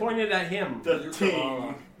 You just pointed at him. The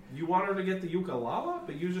Ukulele. You want her to get the ukulele,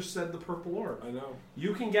 but you just said the purple orb. I know.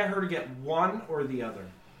 You can get her to get one or the other.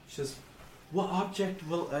 She says, "What object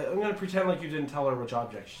will?" I'm going to pretend like you didn't tell her which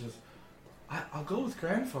object. She says, "I'll go with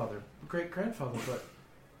grandfather, great grandfather, but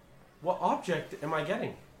what object am I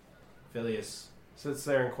getting?" Phileas sits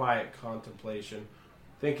there in quiet contemplation,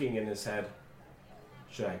 thinking in his head,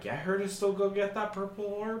 "Should I get her to still go get that purple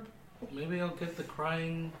orb?" Maybe I'll get the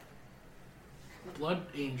crying blood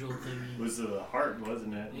angel thingy. It was the heart,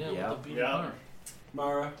 wasn't it? Yeah, Yeah. with the beating Yeah. heart.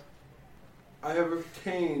 Mara, I have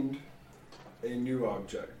obtained a new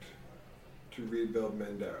object to rebuild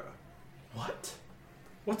Mandara. What?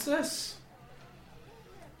 What's this?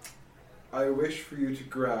 I wish for you to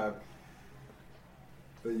grab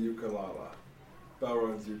the ukulele,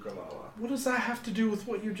 Balron's ukulele. What does that have to do with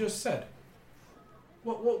what you just said?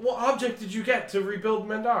 What object did you get to rebuild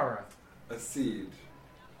Mandara? A seed.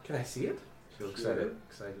 Can I see it? She looks Sure. at it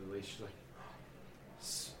excitedly. She's like,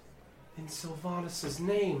 in Sylvanas'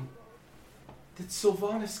 name. Did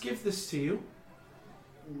Sylvanas give this to you?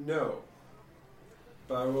 No.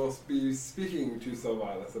 But I will be speaking to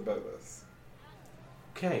Sylvanas about this.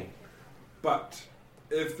 Okay. But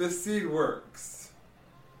if this seed works,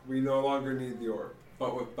 we no longer need the orb.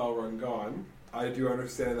 But with Balron gone, I do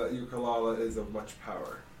understand that ukulele is of much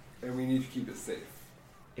power, and we need to keep it safe.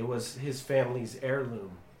 It was his family's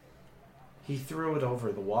heirloom. He threw it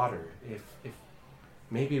over the water. If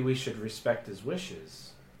maybe we should respect his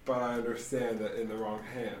wishes. But I understand that in the wrong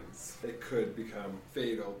hands, it could become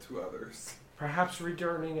fatal to others. Perhaps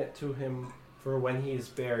returning it to him for when he is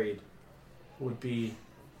buried would be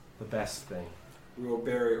the best thing. We will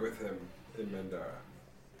bury it with him in Mandara,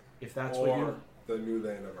 If that's or what you the new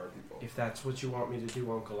land of our people. if that's what you want me to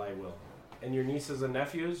do, Uncle, I will. And your nieces and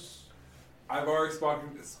nephews? I've already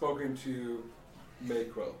spoken to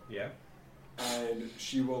Mayquill, Yeah. and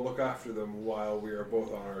she will look after them while we are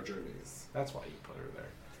both on our journeys. That's why you put her there.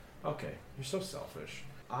 Okay, you're so selfish.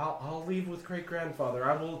 I'll leave with great grandfather.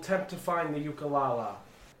 I will attempt to find the ukulele.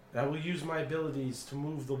 And I will use my abilities to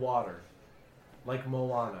move the water, like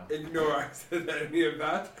Moana. Ignore I said any of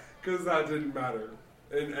that, because that didn't matter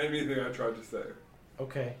in anything I tried to say.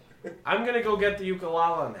 Okay, I'm gonna go get the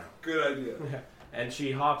ukulele now. Good idea. And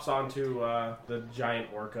she hops onto the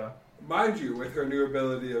giant orca. Mind you, with her new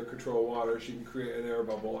ability to control water, she can create an air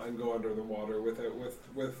bubble and go under the water with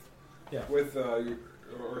Yeah.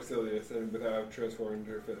 Orcilius and without transforming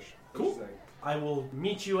into a fish. Cool. I will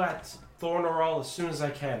meet you at Thornorall as soon as I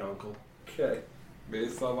can, Uncle. Okay. May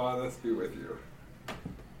Sylvanas be with you.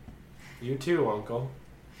 You too, Uncle.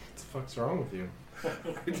 What the fuck's wrong with you?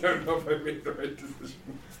 I don't know if I made the right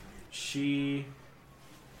decision. She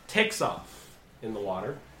takes off in the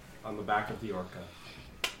water on the back of the orca.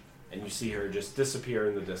 And you see her just disappear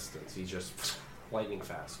in the distance. He's just lightning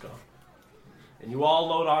fast gone. And you all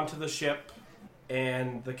load onto the ship,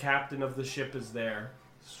 and the captain of the ship is there.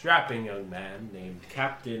 Strapping young man named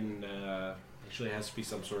Captain, actually has to be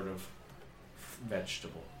some sort of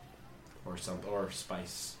vegetable. or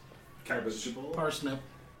spice. Cabbage. Parsnip.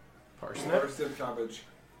 Parsnip. Parsnip cabbage.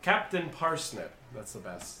 Captain Parsnip. That's the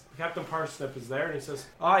best. Captain Parsnip is there, and he says,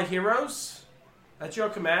 "Aye, heroes, at your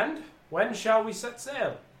command. When shall we set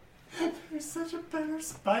sail?" There's such a better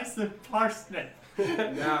spice than parsnip.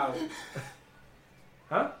 Now.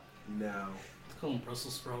 Huh? Now. Let's call them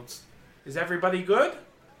Brussels sprouts. Is everybody good?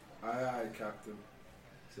 Aye, Captain.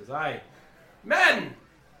 He says, "Aye. Men,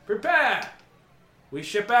 prepare. We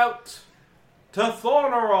ship out to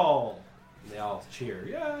Thornerall." And they all cheer.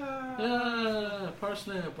 Yeah.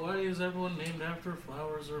 Parsnip. Why is everyone named after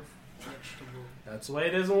flowers or vegetables? That's the way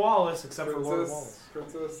it is in Wallace, except for Lord Wallace.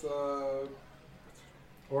 Princess,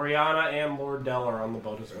 Oriana and Lord Dell are on the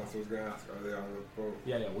boat as that's well. what I was going to ask. Are they on the boat?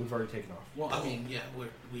 Yeah, we've already taken off. Well, I mean, yeah,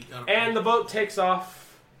 we got. And the boat takes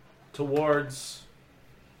off towards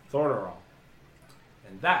Thornerall.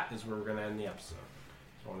 And that is where we're going to end the episode.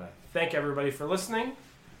 So I want to thank everybody for listening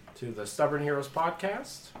to the Stubborn Heroes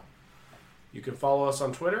podcast. You can follow us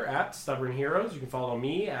on Twitter at Stubborn Heroes. You can follow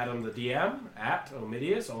me, Adam the DM, at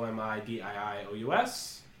Omidius,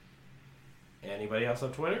 Omidiious. Anybody else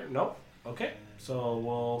on Twitter? Nope. Okay. So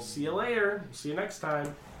we'll see you later. We'll see you next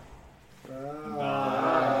time.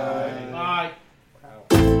 Bye. Bye.